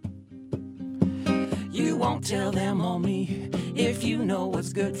 You won't tell them or me if you know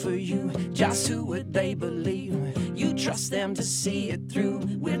what's good for you. Just who would they believe? You trust them to see it through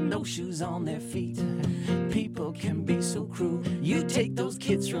with no shoes on their feet. People can be so cruel. You take those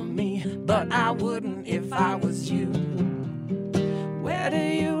kids from me, but I wouldn't if I was you. Where do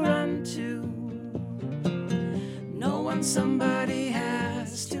you run to? Knowing somebody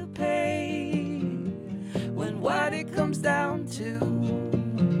has to pay, when what it comes down to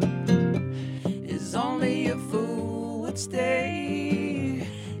is only a fool would stay.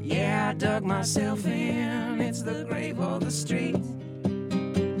 Yeah, I dug myself in, it's the grave or the street,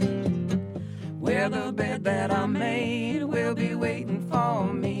 where the bed that I made will be waiting for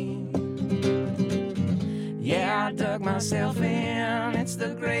me. Yeah, I dug myself in, it's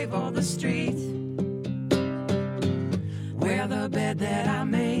the grave or the street, where the bed that I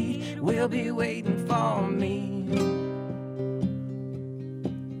made will be waiting for me.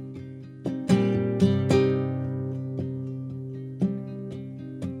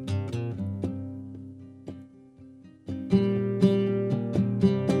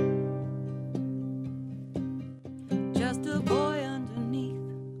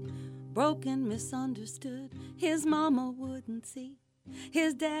 Broken, misunderstood, his mama wouldn't see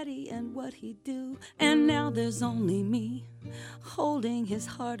his daddy and what he'd do, and now there's only me holding his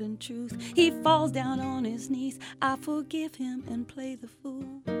heart and truth. He falls down on his knees, I forgive him and play the fool.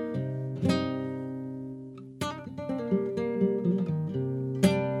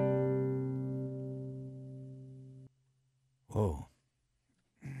 Whoa.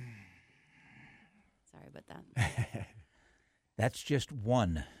 Sorry about that. That's just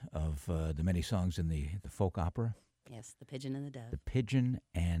one of the many songs in the folk opera. Yes, The Pigeon and the Dove. The Pigeon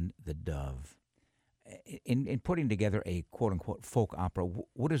and the Dove. In putting together a quote-unquote folk opera,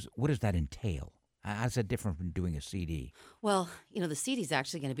 what does that entail? How's that different from doing a CD? Well, you know, the CD's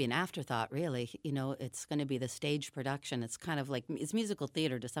actually going to be an afterthought, really. You know, it's going to be the stage production. It's kind of like, it's musical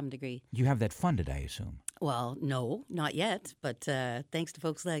theater to some degree. You have that funded, I assume. Well, no, not yet. But thanks to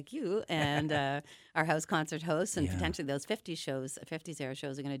folks like you and our house concert hosts and potentially those 50s era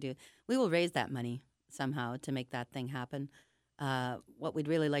shows are going to do, we will raise that money somehow to make that thing happen. What we'd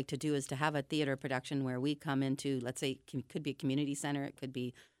really like to do is to have a theater production where we come into, let's say, it could be a community center, it could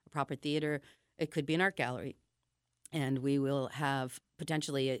be a proper theater, it could be an art gallery. And we will have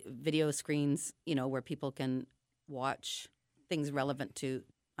potentially video screens, where people can watch things relevant to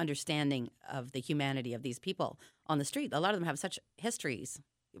understanding of the humanity of these people on the street. A lot of them have such histories,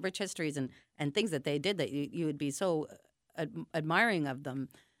 rich histories, and things that they did that you would be so admiring of them,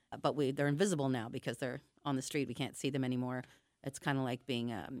 but they're invisible now because they're on the street. We can't see them anymore. It's kind of like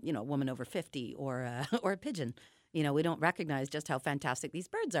being a woman over 50 or a pigeon. We don't recognize just how fantastic these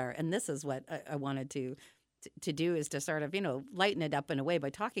birds are. And this is what I wanted to do, is to sort of, lighten it up in a way by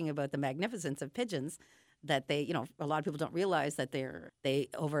talking about the magnificence of pigeons, that they, a lot of people don't realize that they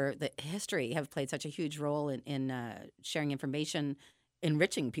over the history have played such a huge role in sharing information,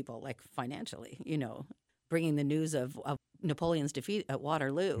 enriching people, like financially, bringing the news of Napoleon's defeat at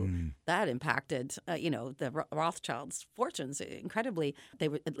Waterloo. That impacted, the Rothschilds' fortunes incredibly. They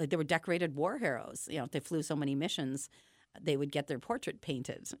were decorated war heroes. They flew so many missions. They would get their portrait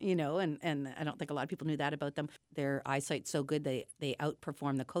painted, and I don't think a lot of people knew that about them. Their eyesight's so good, they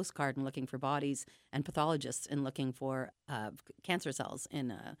outperform the Coast Guard in looking for bodies and pathologists in looking for cancer cells in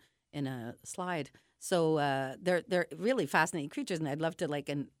a slide. So they're really fascinating creatures, and I'd love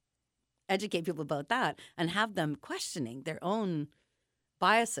to educate people about that and have them questioning their own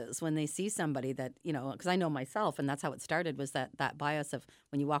biases when they see somebody that, because I know myself, and that's how it started, was that bias of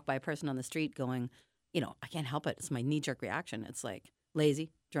when you walk by a person on the street going, I can't help it. It's my knee-jerk reaction. It's like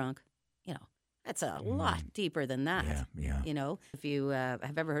lazy, drunk, It's a lot deeper than that. Yeah. If you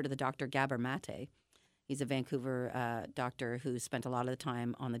have ever heard of the Dr. Gabor Mate, he's a Vancouver doctor who spent a lot of the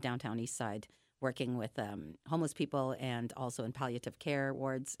time on the downtown east side working with homeless people and also in palliative care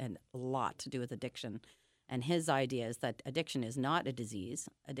wards, and a lot to do with addiction. And his idea is that addiction is not a disease.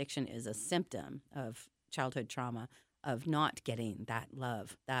 Addiction is a symptom of childhood trauma, of not getting that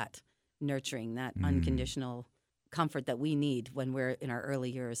love, that nurturing, that unconditional comfort that we need when we're in our early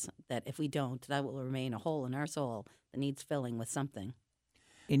years, that if we don't, that will remain a hole in our soul that needs filling with something.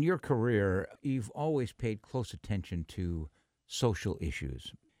 In your career, you've always paid close attention to social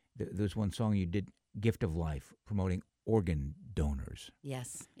issues. There's one song you did, Gift of Life, promoting organ donors.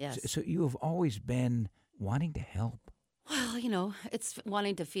 Yes. So you have always been wanting to help. Well, it's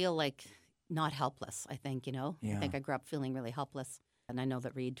wanting to feel like not helpless, I think, Yeah. I think I grew up feeling really helpless. And I know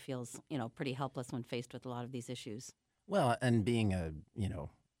that Reid feels, pretty helpless when faced with a lot of these issues. Well, and being a,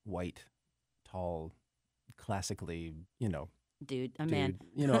 white, tall, classically, Dude, a man.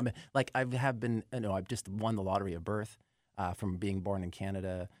 like I have been, I've just won the lottery of birth from being born in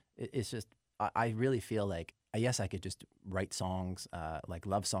Canada. It's just, I really feel like, yes, I could just write songs, like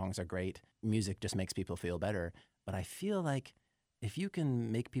love songs are great. Music just makes people feel better. But I feel like if you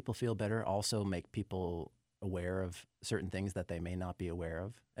can make people feel better, also make people aware of certain things that they may not be aware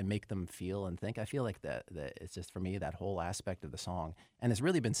of, and make them feel and think. I feel like that it's just, for me, that whole aspect of the song. And it's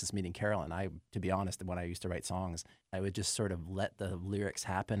really been since meeting Carolyn. To be honest, when I used to write songs, I would just sort of let the lyrics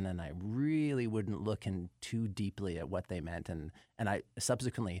happen, and I really wouldn't look in too deeply at what they meant. And I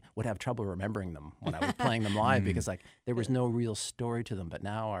subsequently would have trouble remembering them when I was playing them live because there was no real story to them. But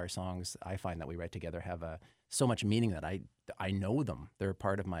now our songs, I find that we write together, have so much meaning that I know them. They're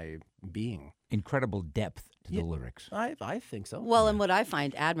part of my being. Incredible depth to the lyrics. I think so. Well, and what I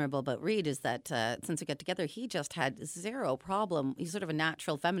find admirable about Reid is that since we got together, he just had zero problem. He's sort of a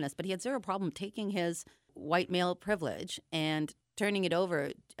natural feminist, but he had zero problem taking his white male privilege and turning it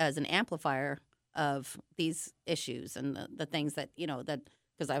over as an amplifier of these issues and the things that,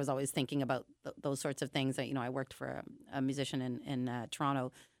 because I was always thinking about those sorts of things. I worked for a musician in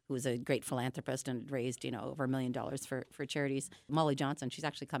Toronto who was a great philanthropist and had raised, over $1 million for charities. Molly Johnson, she's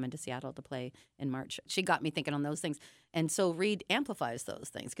actually coming to Seattle to play in March. She got me thinking on those things. And so Reid amplifies those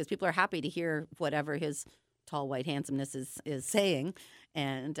things because people are happy to hear whatever his tall, white handsomeness is saying.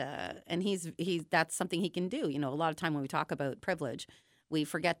 And that's something he can do. A lot of time when we talk about privilege, we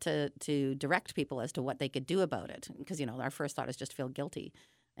forget to direct people as to what they could do about it because, our first thought is just feel guilty.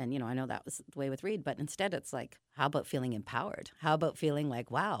 And, I know that was the way with Reid, but instead it's like, how about feeling empowered? How about feeling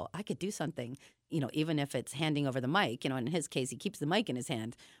like, wow, I could do something, even if it's handing over the mic, in his case, he keeps the mic in his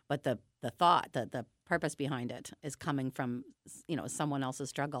hand, but the thought, the purpose behind it is coming from, someone else's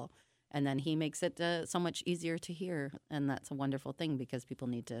struggle. And then he makes it so much easier to hear. And that's a wonderful thing because people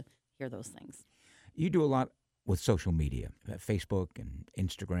need to hear those things. You do a lot with social media, Facebook and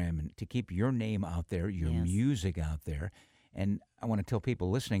Instagram, and to keep your name out there, your music out there. And I want to tell people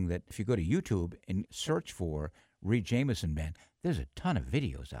listening that if you go to YouTube and search for Reid Jamieson Band, there's a ton of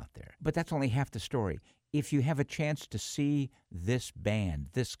videos out there. But that's only half the story. If you have a chance to see this band,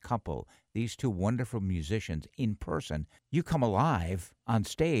 this couple, these two wonderful musicians in person, you come alive on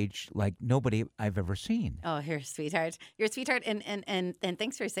stage like nobody I've ever seen. Oh, you're a sweetheart. You're a sweetheart. And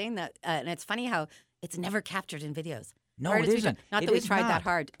thanks for saying that. And it's funny how it's never captured in videos. No, Hard it as we isn't. try- Not It that we is tried not. that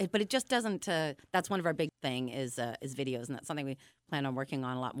hard, but it just doesn't. That's one of our big thing is videos, and that's something we plan on working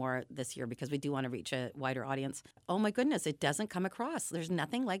on a lot more this year because we do want to reach a wider audience. Oh my goodness, it doesn't come across. There's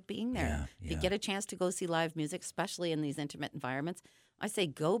nothing like being there. Yeah, If you yeah. get a chance to go see live music, especially in these intimate environments, I say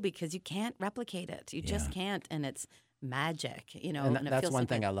go because you can't replicate it. You just can't, and it's magic, you know. And it that's feels one so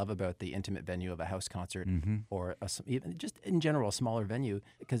thing good. I love about the intimate venue of a house concert Mm-hmm. or even just in general a smaller venue,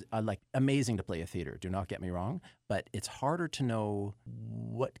 because I like amazing to play a theater. Do not get me wrong, but it's harder to know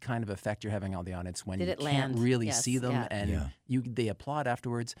what kind of effect you're having on the audience when Did you it can't land? really Yes, see them yeah. and Yeah. they applaud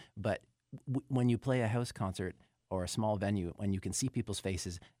afterwards. But when you play a house concert or a small venue, when you can see people's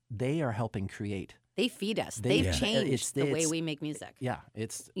faces, they are helping create. They feed us. They- They've Yeah. changed the way it's- we make music. Yeah,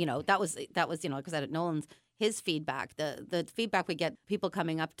 it's You know, that was because at Nolan's, his feedback, the feedback we get, people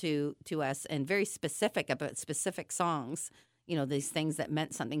coming up to us and very specific about specific songs, you know, these things that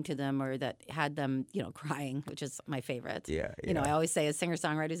meant something to them or that had them, you know, crying, which is my favorite. Yeah, You know, I always say as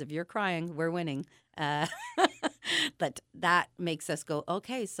singer-songwriters, if you're crying, we're winning. But that makes us go,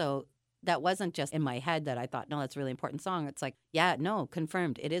 okay, so that wasn't just in my head that I thought, no, that's a really important song. It's like, yeah, no,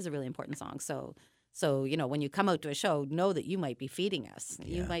 confirmed. It is a really important song. So, you know, when you come out to a show, know that you might be feeding us.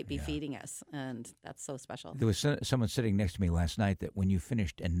 You Yeah, might be yeah. feeding us. And that's so special. There was someone sitting next to me last night that when you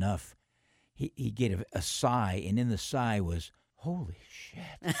finished enough, he gave a sigh, and in the sigh was, holy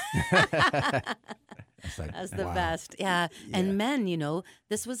shit. It's like, That's the wow. best. Yeah. And men, you know,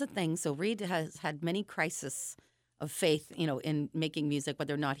 this was a thing. So Reid has had many crises of faith, you know, in making music,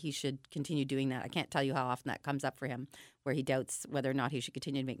 whether or not he should continue doing that. I can't tell you how often that comes up for him, where he doubts whether or not he should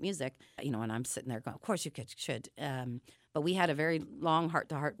continue to make music. You know, and I'm sitting there going, of course you should. But we had a very long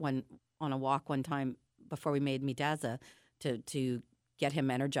heart-to-heart one on a walk one time before we made Midaza to get him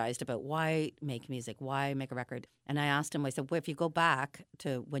energized about why make music, why make a record. And I asked him, I said, well, if you go back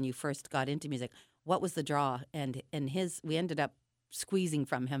to when you first got into music, what was the draw? And we ended up squeezing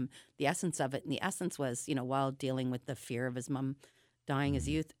from him the essence of it. And the essence was, you know, while dealing with the fear of his mom dying as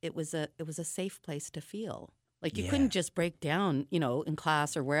youth, it was a safe place to feel. Like you couldn't just break down, you know, in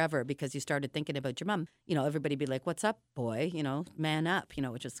class or wherever because you started thinking about your mom. You know, everybody be like, what's up, boy? You know, man up, you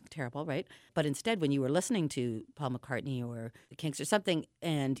know, which is terrible, right? But instead, when you were listening to Paul McCartney or the Kinks or something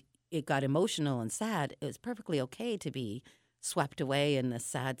and it got emotional and sad, it was perfectly okay to be swept away in this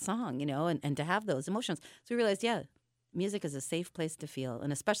sad song, you know, and to have those emotions. So we realized, music is a safe place to feel.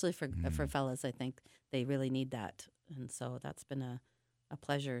 And especially for fellas, I think they really need that. And so that's been a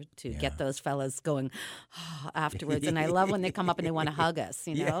pleasure to get those fellas going afterwards. And I love when they come up and they want to hug us,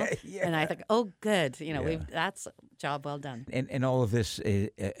 you know? Yeah. And I think, oh, good. You know, that's a job well done. And all of this,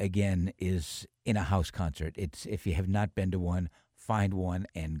 again, is in a house concert. It's if you have not been to one, find one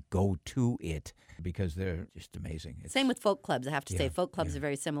and go to it because they're just amazing. Same with folk clubs. I have to say, Yeah, folk clubs are a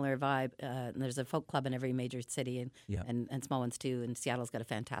very similar vibe. And there's a folk club in every major city and small ones too. And Seattle's got a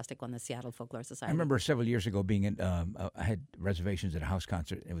fantastic one, the Seattle Folklore Society. I remember several years ago being in. I had reservations at a house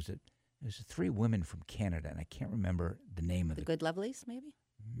concert. It was three women from Canada, and I can't remember the name of The Good Lovelies, maybe?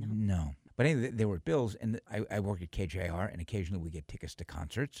 No. But anyway, they were at Bill's, and I work at KJR, and occasionally we get tickets to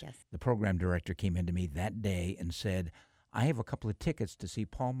concerts. Yes. The program director came into me that day and said, I have a couple of tickets to see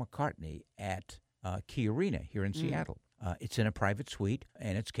Paul McCartney at Key Arena here in Seattle. It's in a private suite,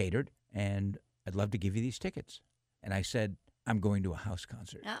 and it's catered, and I'd love to give you these tickets. And I said, I'm going to a house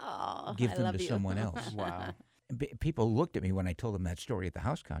concert. Oh, Give I them love to you. someone else. wow. People looked at me when I told them that story at the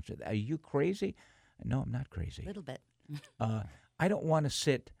house concert. Are you crazy? No, I'm not crazy. A little bit. I don't want to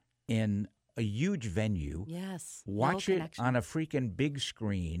sit in a huge venue, Yes. watch No it connection. on a freaking big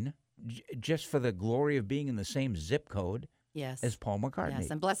screen just for the glory of being in the same zip code Yes. as Paul McCartney.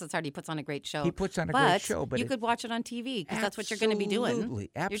 Yes, and bless his heart, he puts on a great show. He puts on a great show, but you could watch it on TV because that's what you're going to be Absolutely,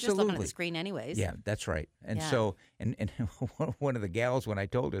 doing. You're just looking at absolutely. the screen anyways. Yeah, that's right. And Yeah. so, and one of the gals, when I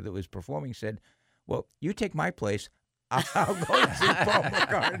told her that was performing, said, well, you take my place. I'll go and see Paul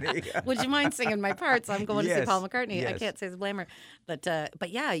McCartney. Would you mind singing my parts? I'm going to see Yes, Paul McCartney. I yes. can't say the blamer. But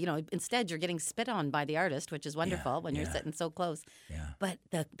yeah, you know, instead you're getting spit on by the artist, which is wonderful when you're sitting so close. Yeah. But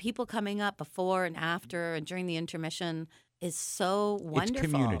the people coming up before and after and during the intermission is so wonderful.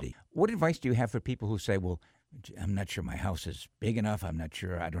 It's community. What advice do you have for people who say, well, I'm not sure my house is big enough. I'm not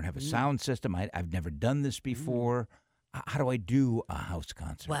sure. I don't have a sound system. I've never done this before. How do I do a house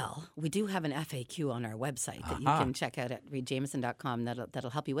concert? Well, we do have an FAQ on our website that you can check out at reidjamieson.com. That'll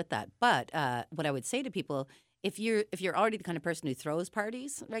help you with that. But what I would say to people, if you're already the kind of person who throws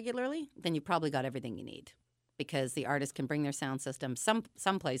parties regularly, then you probably got everything you need. Because the artist can bring their sound system. Some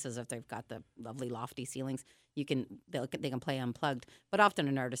places, if they've got the lovely lofty ceilings, they can play unplugged. But often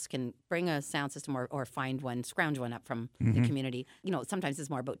an artist can bring a sound system or find one, scrounge one up from the community. You know, sometimes it's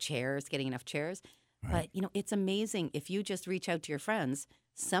more about chairs, getting enough chairs. But, it's amazing. If you just reach out to your friends,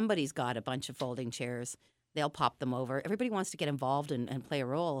 somebody's got a bunch of folding chairs. They'll pop them over. Everybody wants to get involved and play a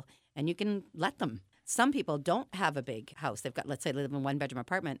role, and you can let them. Some people don't have a big house. They've got, let's say, they live in a one-bedroom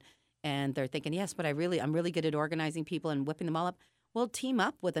apartment, and they're thinking, yes, but I'm really good at organizing people and whipping them all up. Well, team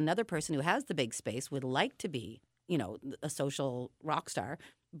up with another person who has the big space, would like to be, a social rock star,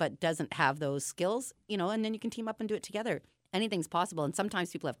 but doesn't have those skills, and then you can team up and do it together. Anything's possible. And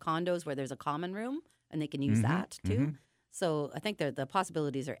sometimes people have condos where there's a common room, and they can use that too. So I think the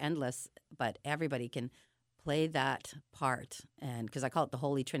possibilities are endless, but everybody can play that part. And because I call it the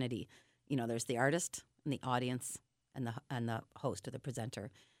Holy Trinity, there's the artist and the audience and the host or the presenter.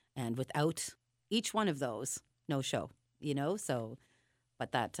 And without each one of those, no show, so.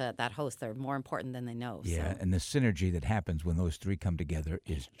 But that host, they're more important than they know. Yeah, so. And the synergy that happens when those three come together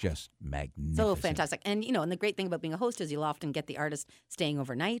is just magnificent. So fantastic. And, and the great thing about being a host is you'll often get the artist staying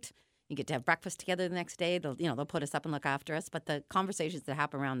overnight. You get to have breakfast together the next day. They'll put us up and look after us. But the conversations that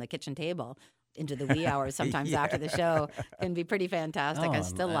happen around the kitchen table into the wee hours sometimes after the show can be pretty fantastic. I'm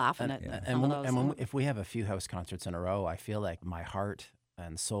still laughing at some of those. And if we have a few house concerts in a row, I feel like my heart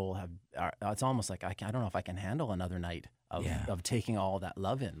and soul it's almost like I don't know if I can handle another night of taking all that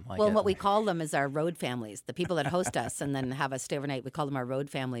love in. What we call them is our road families, the people that host us and then have us stay overnight. We call them our road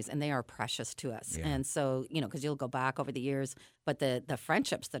families, and they are precious to us. Yeah. And so, because you'll go back over the years, but the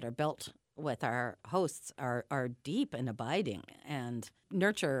friendships that are built with our hosts are deep and abiding and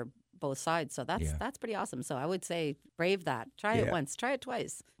nurture both sides. So that's pretty awesome. So I would say brave that. Try it once, try it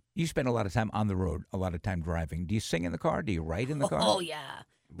twice. You spend a lot of time on the road, a lot of time driving. Do you sing in the car? Do you write in the car? Oh, yeah.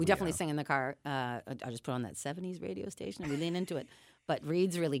 We definitely sing in the car. I just put on that 70s radio station and we lean into it. But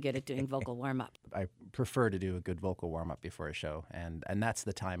Reid's really good at doing vocal warm-up. I prefer to do a good vocal warm-up before a show. And that's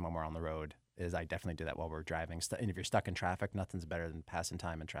the time when we're on the road. Is I definitely do that while we're driving. And if you're stuck in traffic, nothing's better than passing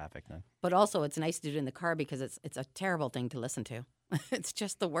time in traffic. No. But also, it's nice to do it in the car because it's a terrible thing to listen to. It's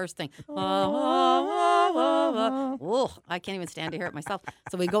just the worst thing. Oh, I can't even stand to hear it myself.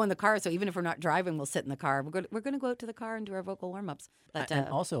 So we go in the car. So even if we're not driving, we'll sit in the car. We're going to go out to the car and do our vocal warm-ups. But and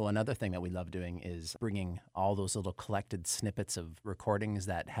also another thing that we love doing is bringing all those little collected snippets of recordings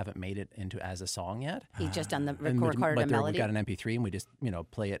that haven't made it into as a song yet. He's just done the recorded a melody. We've got an MP3 and we just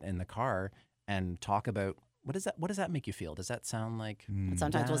play it in the car and talk about what does that make you feel? Does that sound like? And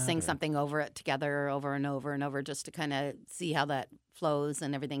sometimes we'll sing something over it together, over and over and over, just to kind of see how that flows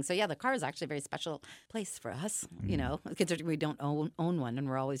and everything. So the car is actually a very special place for us. Considering we don't own one and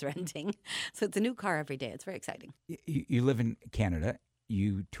we're always renting, so it's a new car every day. It's very exciting. You live in Canada.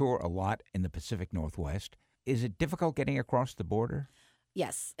 You tour a lot in the Pacific Northwest. Is it difficult getting across the border?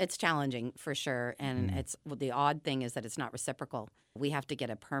 Yes, it's challenging for sure, and the odd thing is that it's not reciprocal. We have to get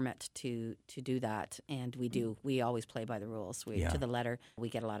a permit to do that, and we do. We always play by the rules to the letter. We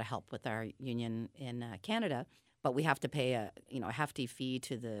get a lot of help with our union in Canada, but we have to pay a hefty fee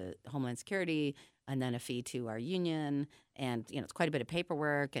to the Homeland Security, and then a fee to our union, and it's quite a bit of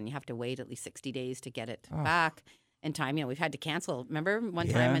paperwork, and you have to wait at least 60 days to get it back. In time, we've had to cancel. Remember one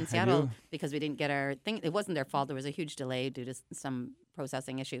time in Seattle because we didn't get our thing. It wasn't their fault. There was a huge delay due to some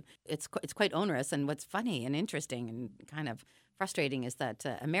processing issue. It's quite onerous. And what's funny and interesting and kind of frustrating is that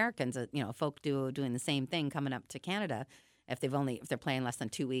Americans, folk duo doing the same thing coming up to Canada, if they're playing less than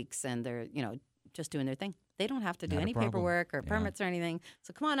 2 weeks and they're just doing their thing, they don't have to do any paperwork or permits or anything.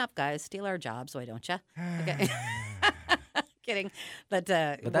 So come on up, guys, steal our jobs, why don't you? Okay. Kidding, but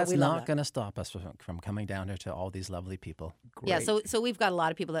that's not going to stop us from coming down here to all these lovely people. Great. Yeah, so we've got a lot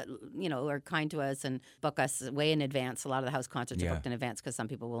of people that are kind to us and book us way in advance. A lot of the house concerts are booked in advance because some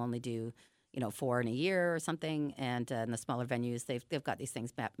people will only do 4 in a year or something, and in the smaller venues they've got these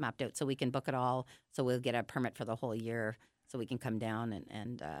things mapped out, so we can book it all. So we'll get a permit for the whole year, so we can come down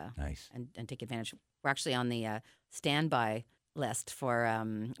and nice and take advantage. We're actually on the standby list for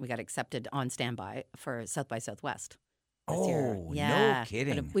we got accepted on standby for South by Southwest. This year. No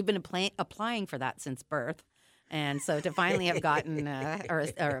kidding. But we've been applying for that since birth. And so to finally have gotten or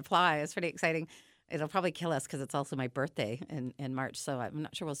apply is pretty exciting. It'll probably kill us because it's also my birthday in March. So I'm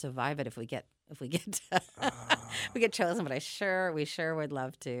not sure we'll survive it if we get we get chosen. But we sure would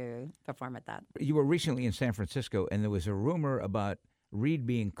love to perform at that. You were recently in San Francisco, and there was a rumor about Reid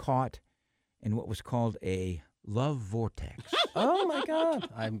being caught in what was called a love vortex. Oh my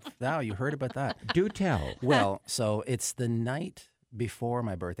God! You heard about that? Do tell. Well, so it's the night before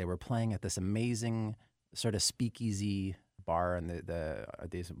my birthday. We're playing at this amazing sort of speakeasy bar, and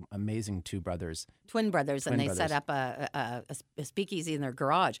these amazing twin brothers, and they set up a speakeasy in their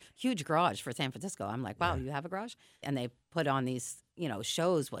garage, huge garage for San Francisco. I'm like, wow, you have a garage? And they put on these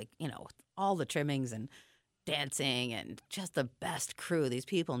shows like all the trimmings and dancing and just the best crew. These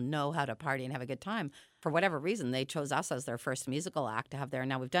people know how to party and have a good time. For whatever reason, they chose us as their first musical act to have there.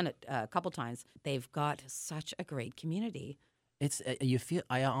 Now we've done it a couple times. They've got such a great community. It's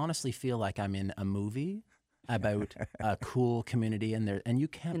I honestly feel like I'm in a movie about a cool community and you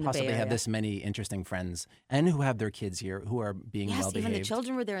can't In the Bay possibly have Area. this many interesting friends and who have their kids here who are being Yes, well behaved. even the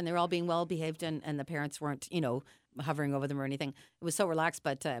children were there, and they were all being well behaved, and the parents weren't, hovering over them or anything. It was so relaxed.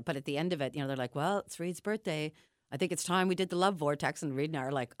 But at the end of it, they're like, "Well, it's Reid's birthday. I think it's time we did the love vortex." And Reid and I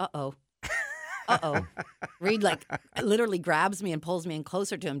are like, "Uh-oh." Uh-oh. Reid literally grabs me and pulls me in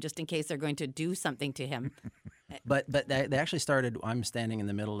closer to him just in case they're going to do something to him. But they actually started. I'm standing in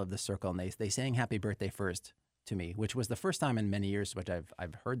the middle of the circle, and they sang "Happy Birthday" first to me, which was the first time in many years which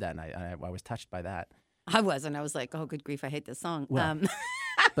I've heard that, and I was touched by that. I was like, "Oh, good grief, I hate this song." Well,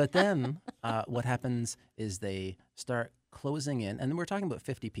 but then what happens is they start closing in, and we're talking about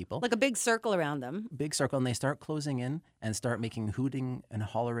 50 people, like a big circle around them. big circle, and they start closing in and start making hooting and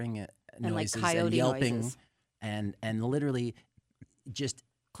hollering And like noises coyote and yelping, noises. and literally just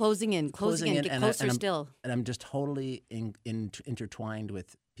Closing in, get and closer I'm, still. and I'm just totally intertwined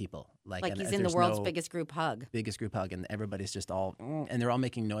with people, Like and he's in the there's world's no biggest group hug. biggest group hug, and everybody's just all and they're all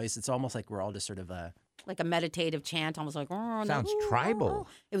making noise. It's almost like we're all just sort of Like a meditative chant, almost like... Sounds tribal.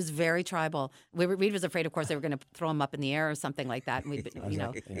 It was very tribal. Reid was afraid, of course, they were going to throw him up in the air or something like that. And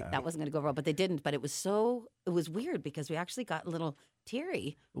that wasn't going to go well, but they didn't. But it was weird because we actually got a little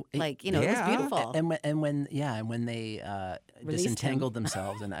teary. It was beautiful. And when they Released disentangled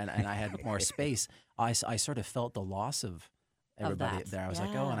themselves and I had more space, I sort of felt the loss of everybody that. there. I was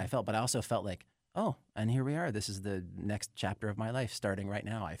like, Yeah. oh, but I also felt like, oh, and here we are. This is the next chapter of my life starting right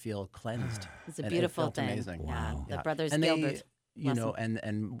now. I feel cleansed. It's a And beautiful it felt thing. amazing. Yeah, Wow. the Yeah. brothers And Gilbert.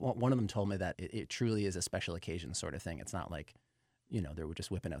 and one of them told me that it truly is a special occasion sort of thing. It's not like, they were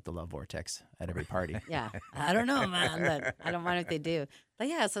just whipping out the love vortex at every party. Yeah, I don't know, man. But I don't mind if they do. But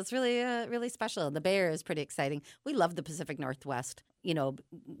yeah, so it's really, really special. The Bay Area is pretty exciting. We love the Pacific Northwest. We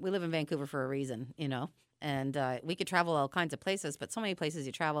live in Vancouver for a reason, and we could travel all kinds of places, but so many places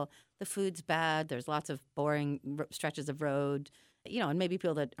you travel, the food's bad. There's lots of boring stretches of road, and maybe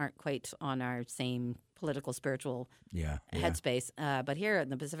people that aren't quite on our same political, spiritual headspace. But here in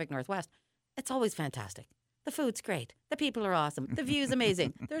the Pacific Northwest, it's always fantastic. The food's great. The people are awesome. The view's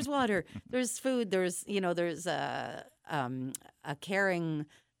amazing. There's water. There's food. There's a caring,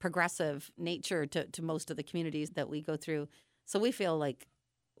 progressive nature to most of the communities that we go through. So we feel like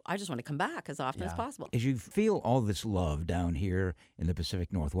I just want to come back as often as possible. As you feel all this love down here in the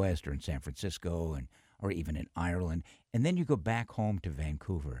Pacific Northwest or in San Francisco or even in Ireland, and then you go back home to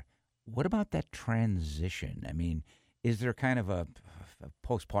Vancouver, what about that transition? I mean, is there kind of a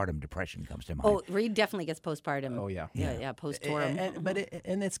postpartum depression comes to mind? Oh, Reid definitely gets postpartum. Oh, yeah. Yeah, post-torum.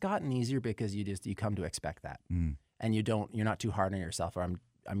 And it's gotten easier because you come to expect that, and you're not too hard on yourself. Or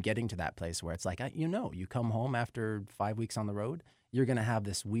I'm getting to that place where it's like you come home after 5 weeks on the road, you're gonna have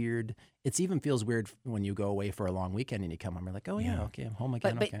this weird. It even feels weird when you go away for a long weekend and you come home. You're like, oh yeah, okay, I'm home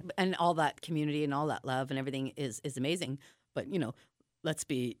again. Okay, And all that community and all that love and everything is amazing. But let's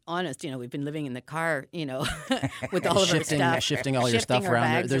be honest, we've been living in the car, with all of our stuff. Shifting all your stuff our around.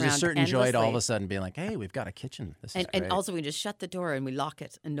 bags There's a around certain joy to all of endlessly. a sudden being like, hey, we've got a kitchen. This is And great. also we just shut the door and we lock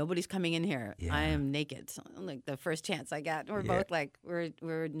it and nobody's coming in here. Yeah. I am naked. Like the first chance I get. We're both like,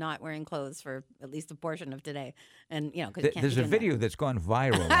 we're not wearing clothes for at least a portion of today. And, 'cause you can't There's be a doing video that's gone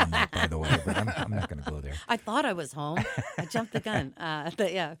viral on that, by the way, but I'm not going to go there. I thought I was home. I jumped the gun.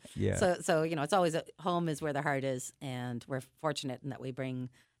 But yeah. Yeah. So it's always home is where the heart is. And we're fortunate in that we bring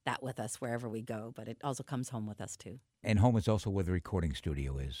that with us wherever we go, but it also comes home with us too. And home is also where the recording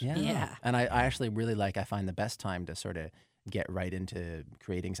studio is. Yeah. And I actually really I find the best time to sort of get right into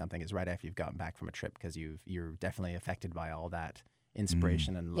creating something is right after you've gotten back from a trip because you're definitely affected by all that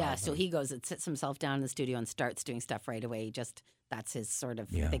inspiration and love. Yeah, so he goes and sits himself down in the studio and starts doing stuff right away. That's his sort of,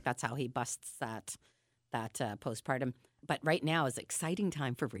 I think that's how he busts that postpartum. But right now is an exciting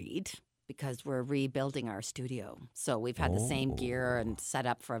time for Reid because we're rebuilding our studio. So we've had the same gear and set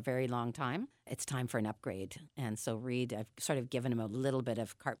up for a very long time. It's time for an upgrade. And so Reid, I've sort of given him a little bit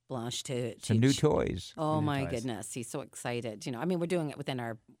of carte blanche to Some new toys. Oh my toys. goodness, he's so excited. We're doing it within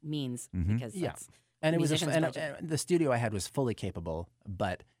our means because that's And it was musician's and budget. the studio I had was fully capable,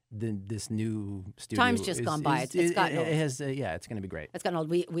 but this new studio Time's just gone by. It's gotten old. It has it's going to be great. It's gotten old.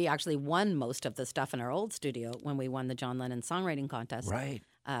 We actually won most of the stuff in our old studio when we won the John Lennon songwriting contest. Right.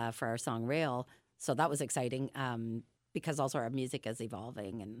 For our song Rail. So that was exciting because also our music is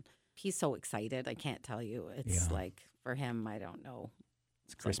evolving and he's so excited. I can't tell you. It's like for him, I don't know.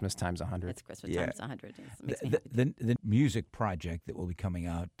 It's Christmas times 100. It's Christmas Yeah. times 100. It makes me happy. The music project that will be coming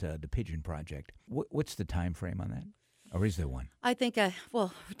out, the Pigeon Project, what's the time frame on that? Or is there one? I think,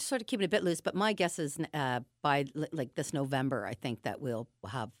 well, we're sort of keeping it a bit loose, but my guess is by like this November, I think that we'll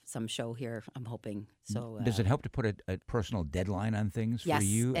have some show here, I'm hoping. So Does it help to put a personal deadline on things yes, for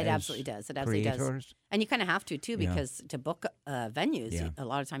you? it as absolutely does. It absolutely creators? does. And you kind of have to, too, Yeah. because to book venues, Yeah. a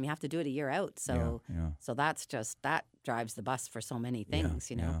lot of time you have to do it a year out. So Yeah. so that drives the bus for so many things,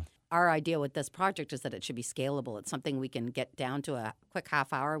 you know. yeah. Our idea with this project is that it should be scalable. It's something we can get down to a quick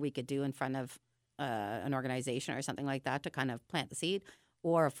half hour we could do in front of an organization or something like that to kind of plant the seed,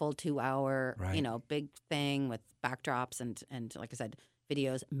 or a full 2 hour, Right. big thing with backdrops and like I said,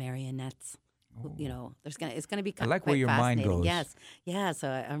 videos, marionettes. You know, it's gonna be. I like quite where your mind fascinating. goes. Yes, yeah. So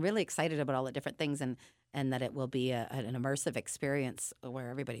I'm really excited about all the different things and that it will be an immersive experience where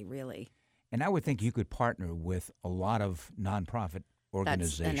everybody really. And I would think you could partner with a lot of nonprofit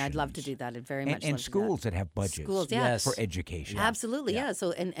organizations. And I'd love to do that. I'd very much and love to do schools that have budgets. Schools, yeah. Yes. For education. Absolutely, yeah.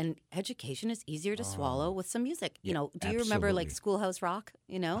 So and education is easier to swallow with some music. You know, do you remember like absolutely. Schoolhouse Rock?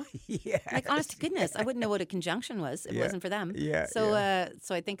 You know, Yeah. like honest to goodness, I wouldn't know what a conjunction was if it Yeah. wasn't for them. Yeah, So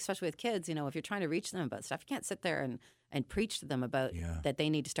so I think especially with kids, if you're trying to reach them about stuff, you can't sit there and preach to them about Yeah. that they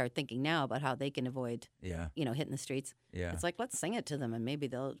need to start thinking now about how they can avoid Yeah. hitting the streets. Yeah. It's like let's sing it to them and maybe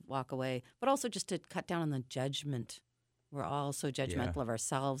they'll walk away. But also just to cut down on the judgment. We're all so judgmental of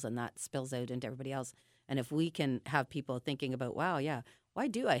ourselves, and that spills out into everybody else. And if we can have people thinking about, wow, yeah, why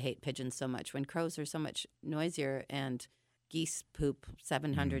do I hate pigeons so much when crows are so much noisier and geese poop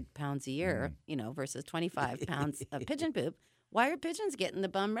 700 pounds a year, versus 25 pounds of pigeon poop? Why are pigeons getting the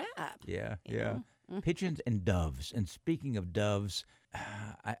bum rap? Yeah, You yeah. know? Pigeons and doves. And speaking of doves,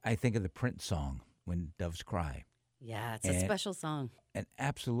 I think of the Prince song, When Doves Cry. Yeah, it's a special song. An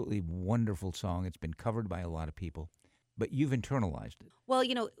absolutely wonderful song. It's been covered by a lot of people, but you've internalized it. Well,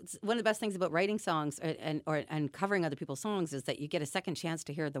 it's one of the best things about writing songs and covering other people's songs is that you get a second chance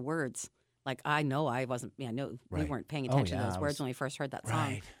to hear the words. Like I know we Right. weren't paying Oh, attention yeah, to those I words was- when we first heard that song.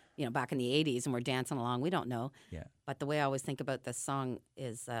 Right. Back in the 80s, and we're dancing along. We don't know. Yeah. But the way I always think about this song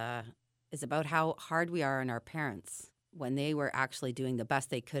is about how hard we are on our parents when they were actually doing the best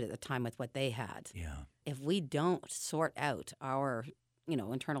they could at the time with what they had. Yeah. If we don't sort out our,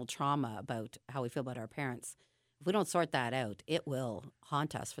 internal trauma about how we feel about our parents, if we don't sort that out, it will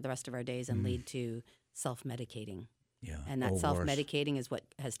haunt us for the rest of our days and lead to self-medicating. Yeah. And that or worse. self-medicating is what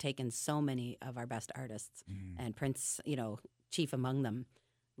has taken so many of our best artists. And Prince, chief among them.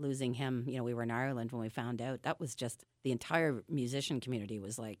 Losing him, we were in Ireland when we found out. That was just the entire musician community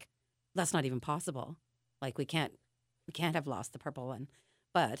was like, that's not even possible. Like we can't have lost the purple one.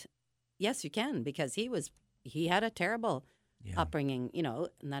 But yes, you can, because he had a terrible upbringing,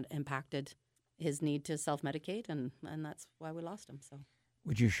 and that impacted his need to self-medicate, and that's why we lost him. So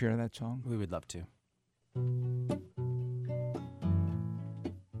Would you share that song? We would love to.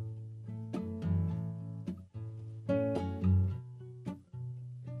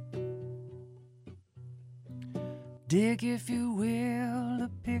 Dig, if you will, a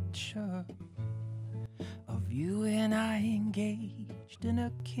picture of you and I engaged in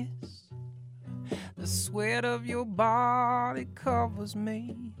a kiss. The sweat of your body covers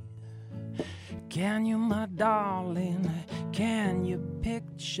me. Can you, my darling, can you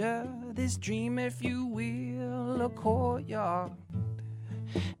picture this dream, if you will, a courtyard,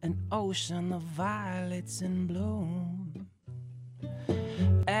 an ocean of violets in bloom?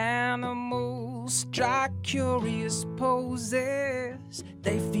 Animals strike curious poses.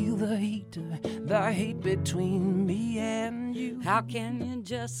 They feel the hate between me and you. how can you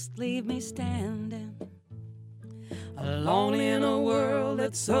just leave me standing alone in a world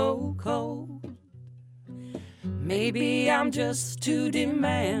that's so cold? Maybe I'm just too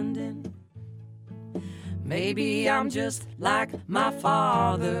demanding. Maybe I'm just like my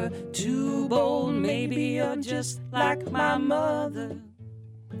father, too bold. Maybe you're just like my mother.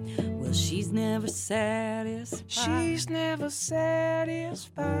 Well, she's never satisfied. She's never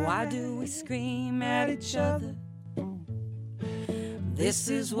satisfied. Why do we scream at each other? This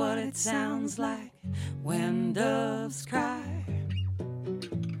is what it sounds like when doves cry.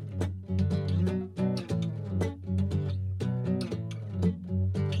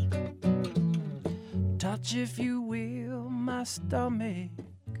 Touch, if you will, my stomach.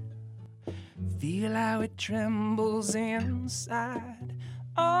 Feel how it trembles inside.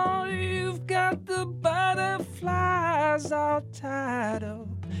 Oh, you've got the butterflies all tied up.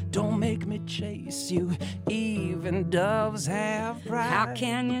 Don't make me chase you, even doves have pride. How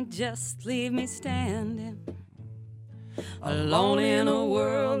can you just leave me standing alone in a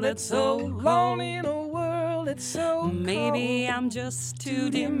world that's so alone in a world world that's so Maybe cold. I'm just too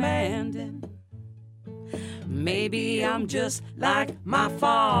demanding. Maybe I'm just like my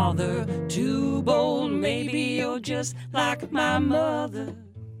father, too bold. Maybe you're just like my mother.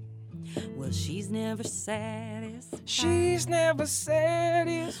 Well, she's never satisfied. She's never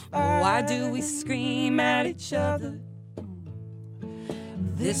satisfied. Why do we scream at each other?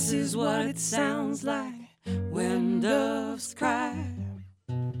 This is what it sounds like when doves cry.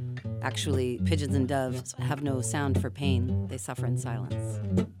 Actually, pigeons and doves have no sound for pain. They suffer in silence.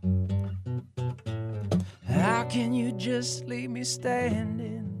 How can you just leave me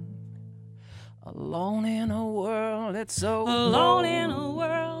standing alone in a world that's so Alone cold? in a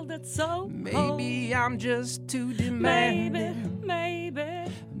world that's so Maybe I'm just too cold. demanding.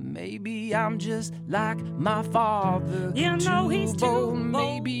 Maybe I'm just like my father. You know he's too bold.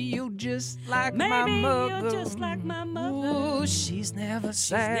 bold. Maybe you just like my Maybe mother. you're just like my mother. Ooh, she's never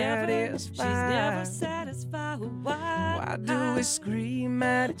satisfied. She's never satisfied. Why do we scream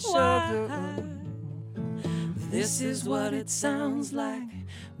at each Why? other? This is what it sounds like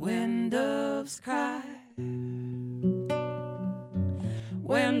when doves cry.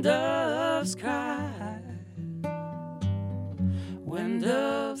 When doves cry. When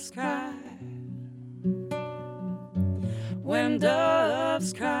doves cry. When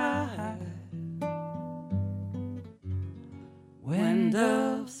doves cry. When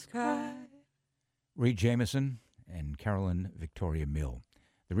doves cry. Reid Jamieson and Carolyn Victoria Mill,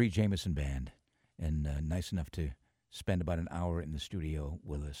 the Reid Jamieson Band, and nice enough to spend about an hour in the studio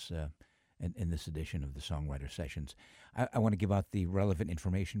with us in this edition of the Songwriter Sessions. I want to give out the relevant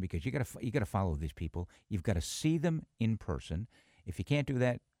information because you got to follow these people. You've got to see them in person. If you can't do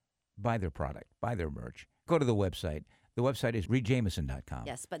that, buy their product, buy their merch. Go to the website. The website is reidjamieson.com.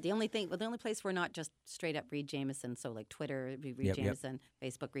 Yes, but the only place we're not just straight up Reid Jamieson, so like Twitter, Reid Yep. Jamieson,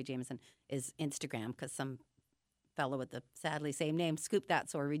 Facebook, Reid Jamieson, is Instagram, because some fellow with the sadly same name scooped that,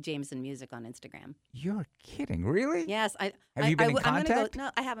 so we're Reid Jamieson Music on Instagram. You're kidding, really? Yes, Have you been in I'm gonna contact?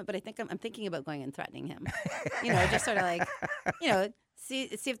 no, I haven't, but I think I'm thinking about going and threatening him. Just sort of like, see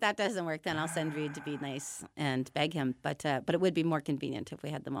if that doesn't work, then I'll send Reid to be nice and beg him. But it would be more convenient if we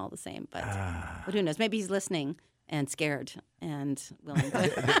had them all the same. But who knows? Maybe he's listening and scared and willing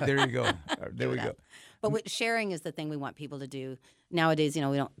to. There you go. There we go. But sharing is the thing we want people to do nowadays.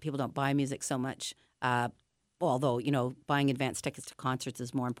 People don't buy music so much. Although buying advance tickets to concerts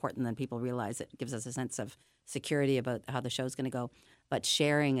is more important than people realize. It gives us a sense of security about how the show's going to go. But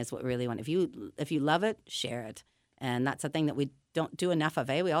sharing is what we really want. If you love it, share it, and that's a thing that we don't do enough of.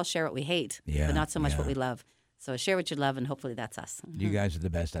 We all share what we hate, but not so much what we love. So share what you love, and hopefully that's us. You guys are the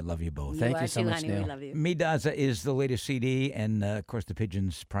best. I love you both. Thank are you so too, much, honey. Neil. We love you. Me Daza is the latest CD, and of course the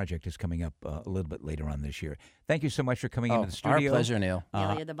Pigeons project is coming up a little bit later on this year. Thank you so much for coming into the studio. Our pleasure, Neil.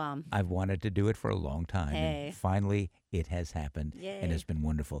 Neil, you're the bomb. I've wanted to do it for a long time, Hey. and finally it has happened, Yay. and it's been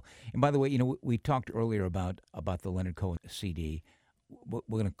wonderful. And by the way, we talked earlier about the Leonard Cohen CD. We're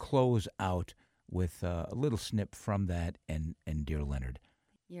going to close out with a little snip from that, and Dear Leonard.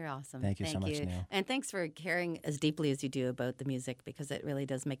 You're awesome. Thank you so much, Neil. And thanks for caring as deeply as you do about the music, because it really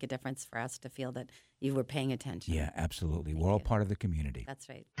does make a difference for us to feel that you were paying attention. Yeah, absolutely. Thank We're all you. part of the community. That's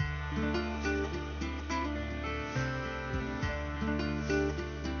right.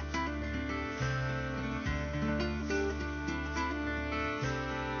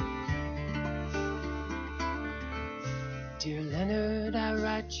 Dear Leonard, I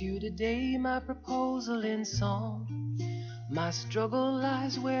write you today my proposal in song. My struggle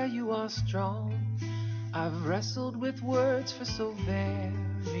lies where you are strong. I've wrestled with words for so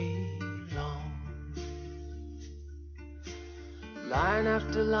very long. Line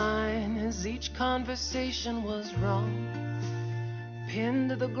after line, as each conversation was wrong. Pinned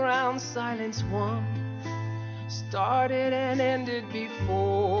to the ground, silence won. Started and ended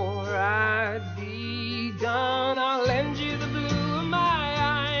before I'd begun. I'll lend you the blue of my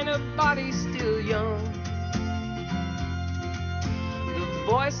eye and a body still young. The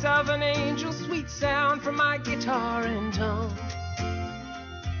voice of an angel, sweet sound from my guitar and tongue.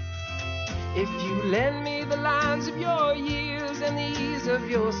 If you lend me the lines of your years and the ease of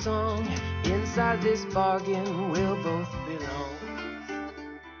your song, inside this bargain we'll both belong.